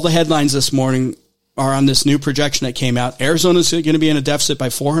 So all the headlines this morning are on this new projection that came out. Arizona's going to be in a deficit by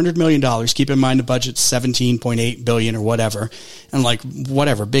 $400 million. Keep in mind the budget's $17.8 billion or whatever. And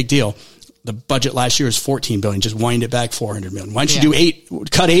whatever, big deal. The budget last year was $14 billion. Just wind it back $400 million. Why don't you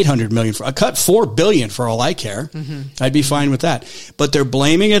cut $800 million cut $4 billion for all I care. Mm-hmm. I'd be fine with that. But they're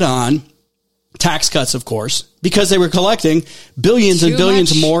blaming it on tax cuts, of course, because they were collecting billions and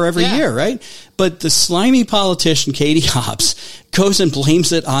billions more every year, right? But the slimy politician, Katie Hobbs, goes and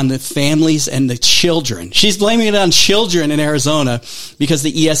blames it on the families and the children. She's blaming it on children in Arizona because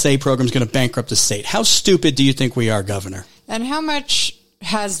the ESA program is going to bankrupt the state. How stupid do you think we are, Governor? And how much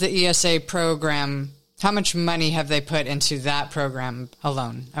has the ESA program How much money have they put into that program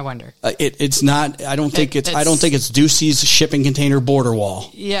alone? I wonder. It's not. I don't think it's Ducey's shipping container border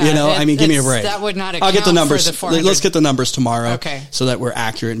wall. Yeah, give me a break. That would not. I'll get the numbers. For the Let's get the numbers tomorrow. Okay. So that we're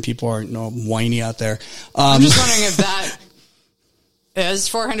accurate and people aren't whiny out there. I'm just wondering if that is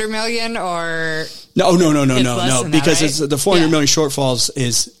 400 million or no. That, because right? it's the 400 million shortfalls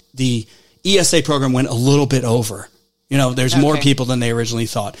is the ESA program went a little bit over. There's more people than they originally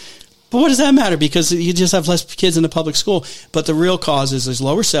thought. But what does that matter? Because you just have less kids in the public school. But the real cause is there's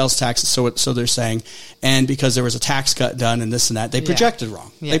lower sales taxes, so they're saying, and because there was a tax cut done and this and that, they projected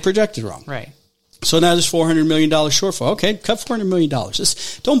wrong. Yeah. They projected wrong. Right. So now there's $400 million shortfall. Okay, cut $400 million.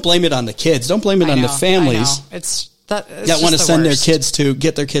 Just don't blame it on the kids. Don't blame it on the families. It's that want to send their kids to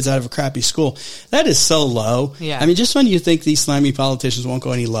get their kids out of a crappy school. That is so low. Yeah. I mean, just when you think these slimy politicians won't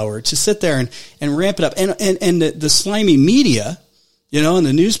go any lower, to sit there and ramp it up. And the slimy media, in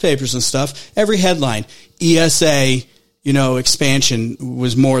the newspapers and stuff, every headline, ESA, expansion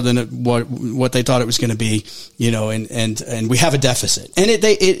was more than what they thought it was going to be, and we have a deficit. And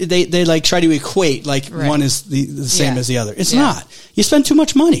they like try to equate like one is the same as the other. It's not. You spend too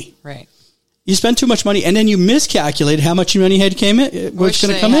much money. Right. You spend too much money, and then you miscalculated how much money was going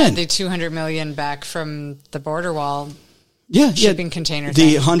to come in. The $200 million back from the border wall. Yeah, shipping container.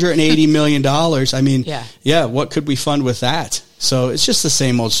 The $180 million. I mean, yeah. What could we fund with that? So it's just the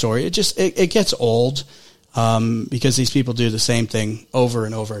same old story. It gets old because these people do the same thing over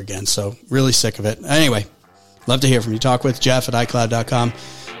and over again. So really sick of it. Anyway, love to hear from you. Talk with Jeff at iCloud.com.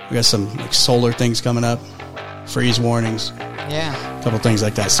 We got some solar things coming up, freeze warnings, a couple things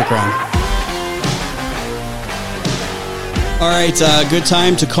like that. Stick around. All right, good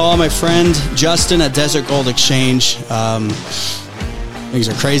time to call my friend Justin at Desert Gold Exchange. Things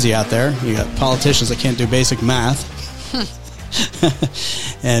are crazy out there. You got politicians that can't do basic math.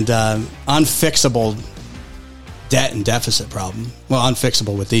 And unfixable debt and deficit problem. Well,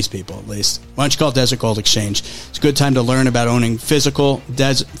 unfixable with these people, at least. Why don't you call Desert Gold Exchange? It's a good time to learn about owning physical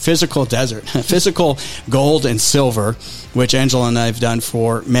gold and silver, which Angela and I have done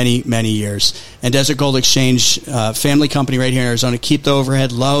for many, many years. And Desert Gold Exchange, family company right here in Arizona, keep the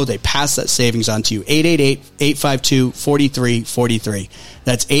overhead low. They pass that savings on to you. 888-852-4343.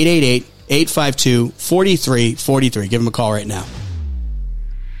 That's 888-852-4343. Give them a call right now.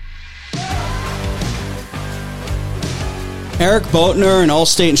 Eric Boatner and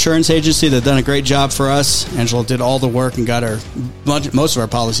Allstate Insurance Agency, they've done a great job for us. Angela did all the work and got most of our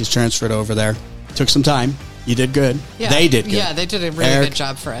policies transferred over there. Took some time. You did good. Yeah. They did good. Yeah, they did a really good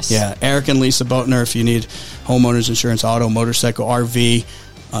job for us. Yeah, Eric and Lisa Boatner, if you need homeowners insurance, auto, motorcycle, RV,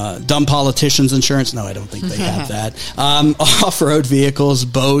 dumb politicians insurance. No, I don't think they have that. Off-road vehicles,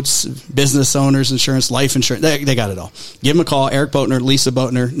 boats, business owners insurance, life insurance. They got it all. Give them a call. Eric Boatner, Lisa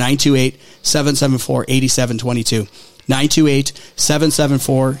Boatner, 928-774-8722.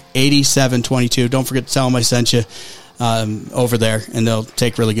 928-774-8722. Don't forget to tell them I sent you over there, and they'll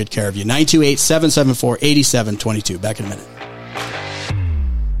take really good care of you. 928-774-8722. Back in a minute.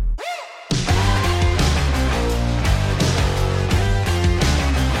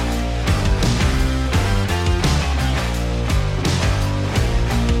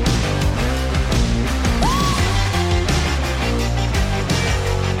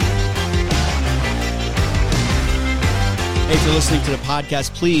 If you're listening to the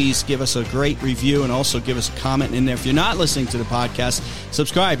podcast, please give us a great review and also give us a comment in there. If you're not listening to the podcast,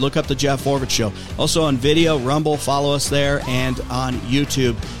 subscribe. Look up the Jeff Orbit Show. Also on video, Rumble, follow us there, and on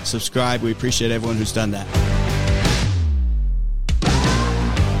YouTube, subscribe. We appreciate everyone who's done that.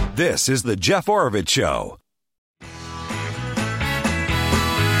 This is the Jeff Orbit Show.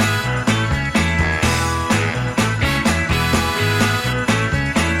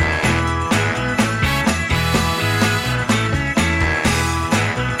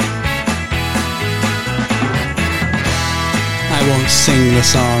 I won't sing the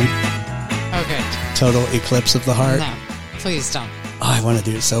song. Okay. Total Eclipse of the Heart. No, please don't. Oh, I want to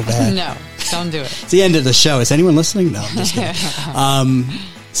do it so bad. No, don't do it. It's the end of the show. Is anyone listening? No, I'm just kidding.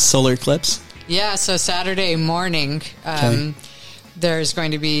 Solar eclipse? Yeah, so Saturday morning, there's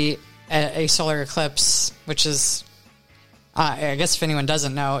going to be a solar eclipse, which is, I guess if anyone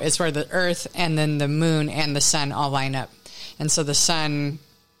doesn't know, it's where the Earth and then the moon and the sun all line up. And so the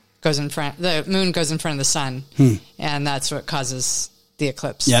moon goes in front of the sun, and that's what causes the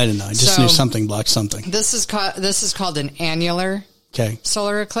eclipse. Yeah, I didn't know. I just knew something blocked something. This is called an annular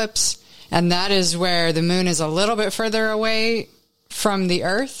solar eclipse, and that is where the moon is a little bit further away from the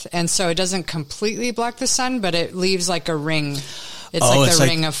Earth, and so it doesn't completely block the sun, but it leaves like a ring It's like the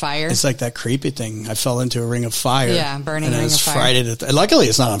ring of fire. It's like that creepy thing. I fell into a ring of fire. Yeah, burning ring of fire. Friday. Luckily,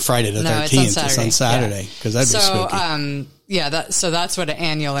 it's not on Friday the 13th. It's on Saturday because that'd be spooky. So that's what an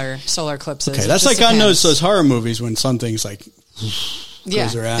annular solar eclipse is. Okay, that's like on those horror movies when something's like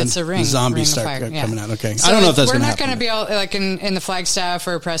goes around. It's a ring. Zombies start coming out. Okay, so I don't know if that's going to happen. We're not going to be all, like in the Flagstaff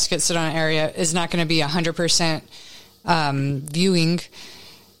or Prescott, Sedona area is not going to be 100% viewing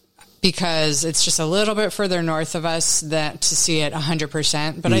because it's just a little bit further north of us to see it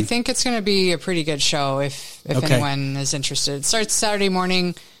 100%. But I think it's going to be a pretty good show if anyone is interested. It starts Saturday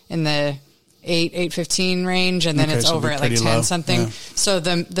morning in the 8:15 range, and then it's over at like 10 something. Yeah. So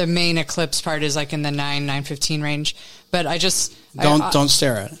the main eclipse part is like in the 9:15 range. But don't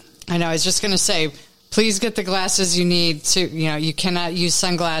stare at it. I know. I was just going to say, please get the glasses you need to. You cannot use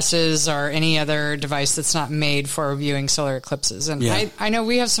sunglasses or any other device that's not made for viewing solar eclipses. And I know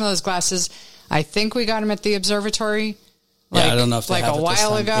we have some of those glasses. I think we got them at the observatory. I don't know if they like have a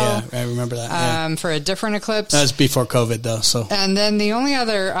while ago. Yeah, I remember that. For a different eclipse. That was before COVID, though. So, and then the only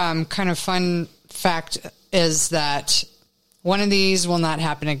other kind of fun fact is that one of these will not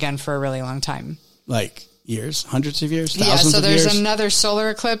happen again for a really long time. Like years, hundreds of years, thousands of years. So there's another solar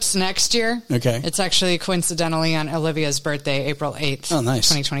eclipse next year. Okay, it's actually coincidentally on Olivia's birthday, April 8th. Oh, nice,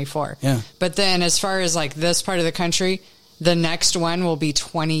 2024. Yeah, but then as far as like this part of the country, the next one will be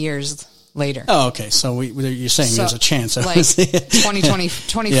 20 years later. Oh, okay. So you're saying there's a chance. Like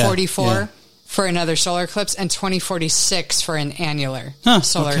 2044 for another solar eclipse and 2046 for an annular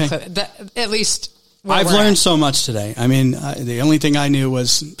solar eclipse. At least I've learned so much today. I mean, the only thing I knew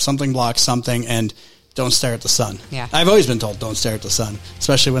was something blocks something and don't stare at the sun. Yeah. I've always been told don't stare at the sun,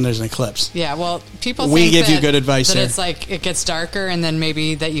 especially when there's an eclipse. Yeah, well, people think give you good advice that there. It's like it gets darker and then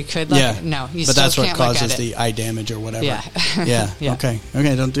maybe that you could no, you but still that's what can't causes look at the eye damage or whatever. Yeah. Yeah. Okay,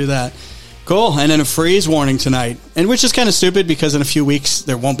 don't do that. Cool. And then a freeze warning tonight, and which is kind of stupid because in a few weeks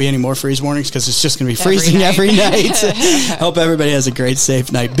there won't be any more freeze warnings because it's just going to be freezing every night. Hope everybody has a great,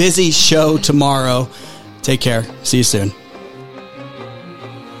 safe night. Busy show tomorrow. Take care. See you soon.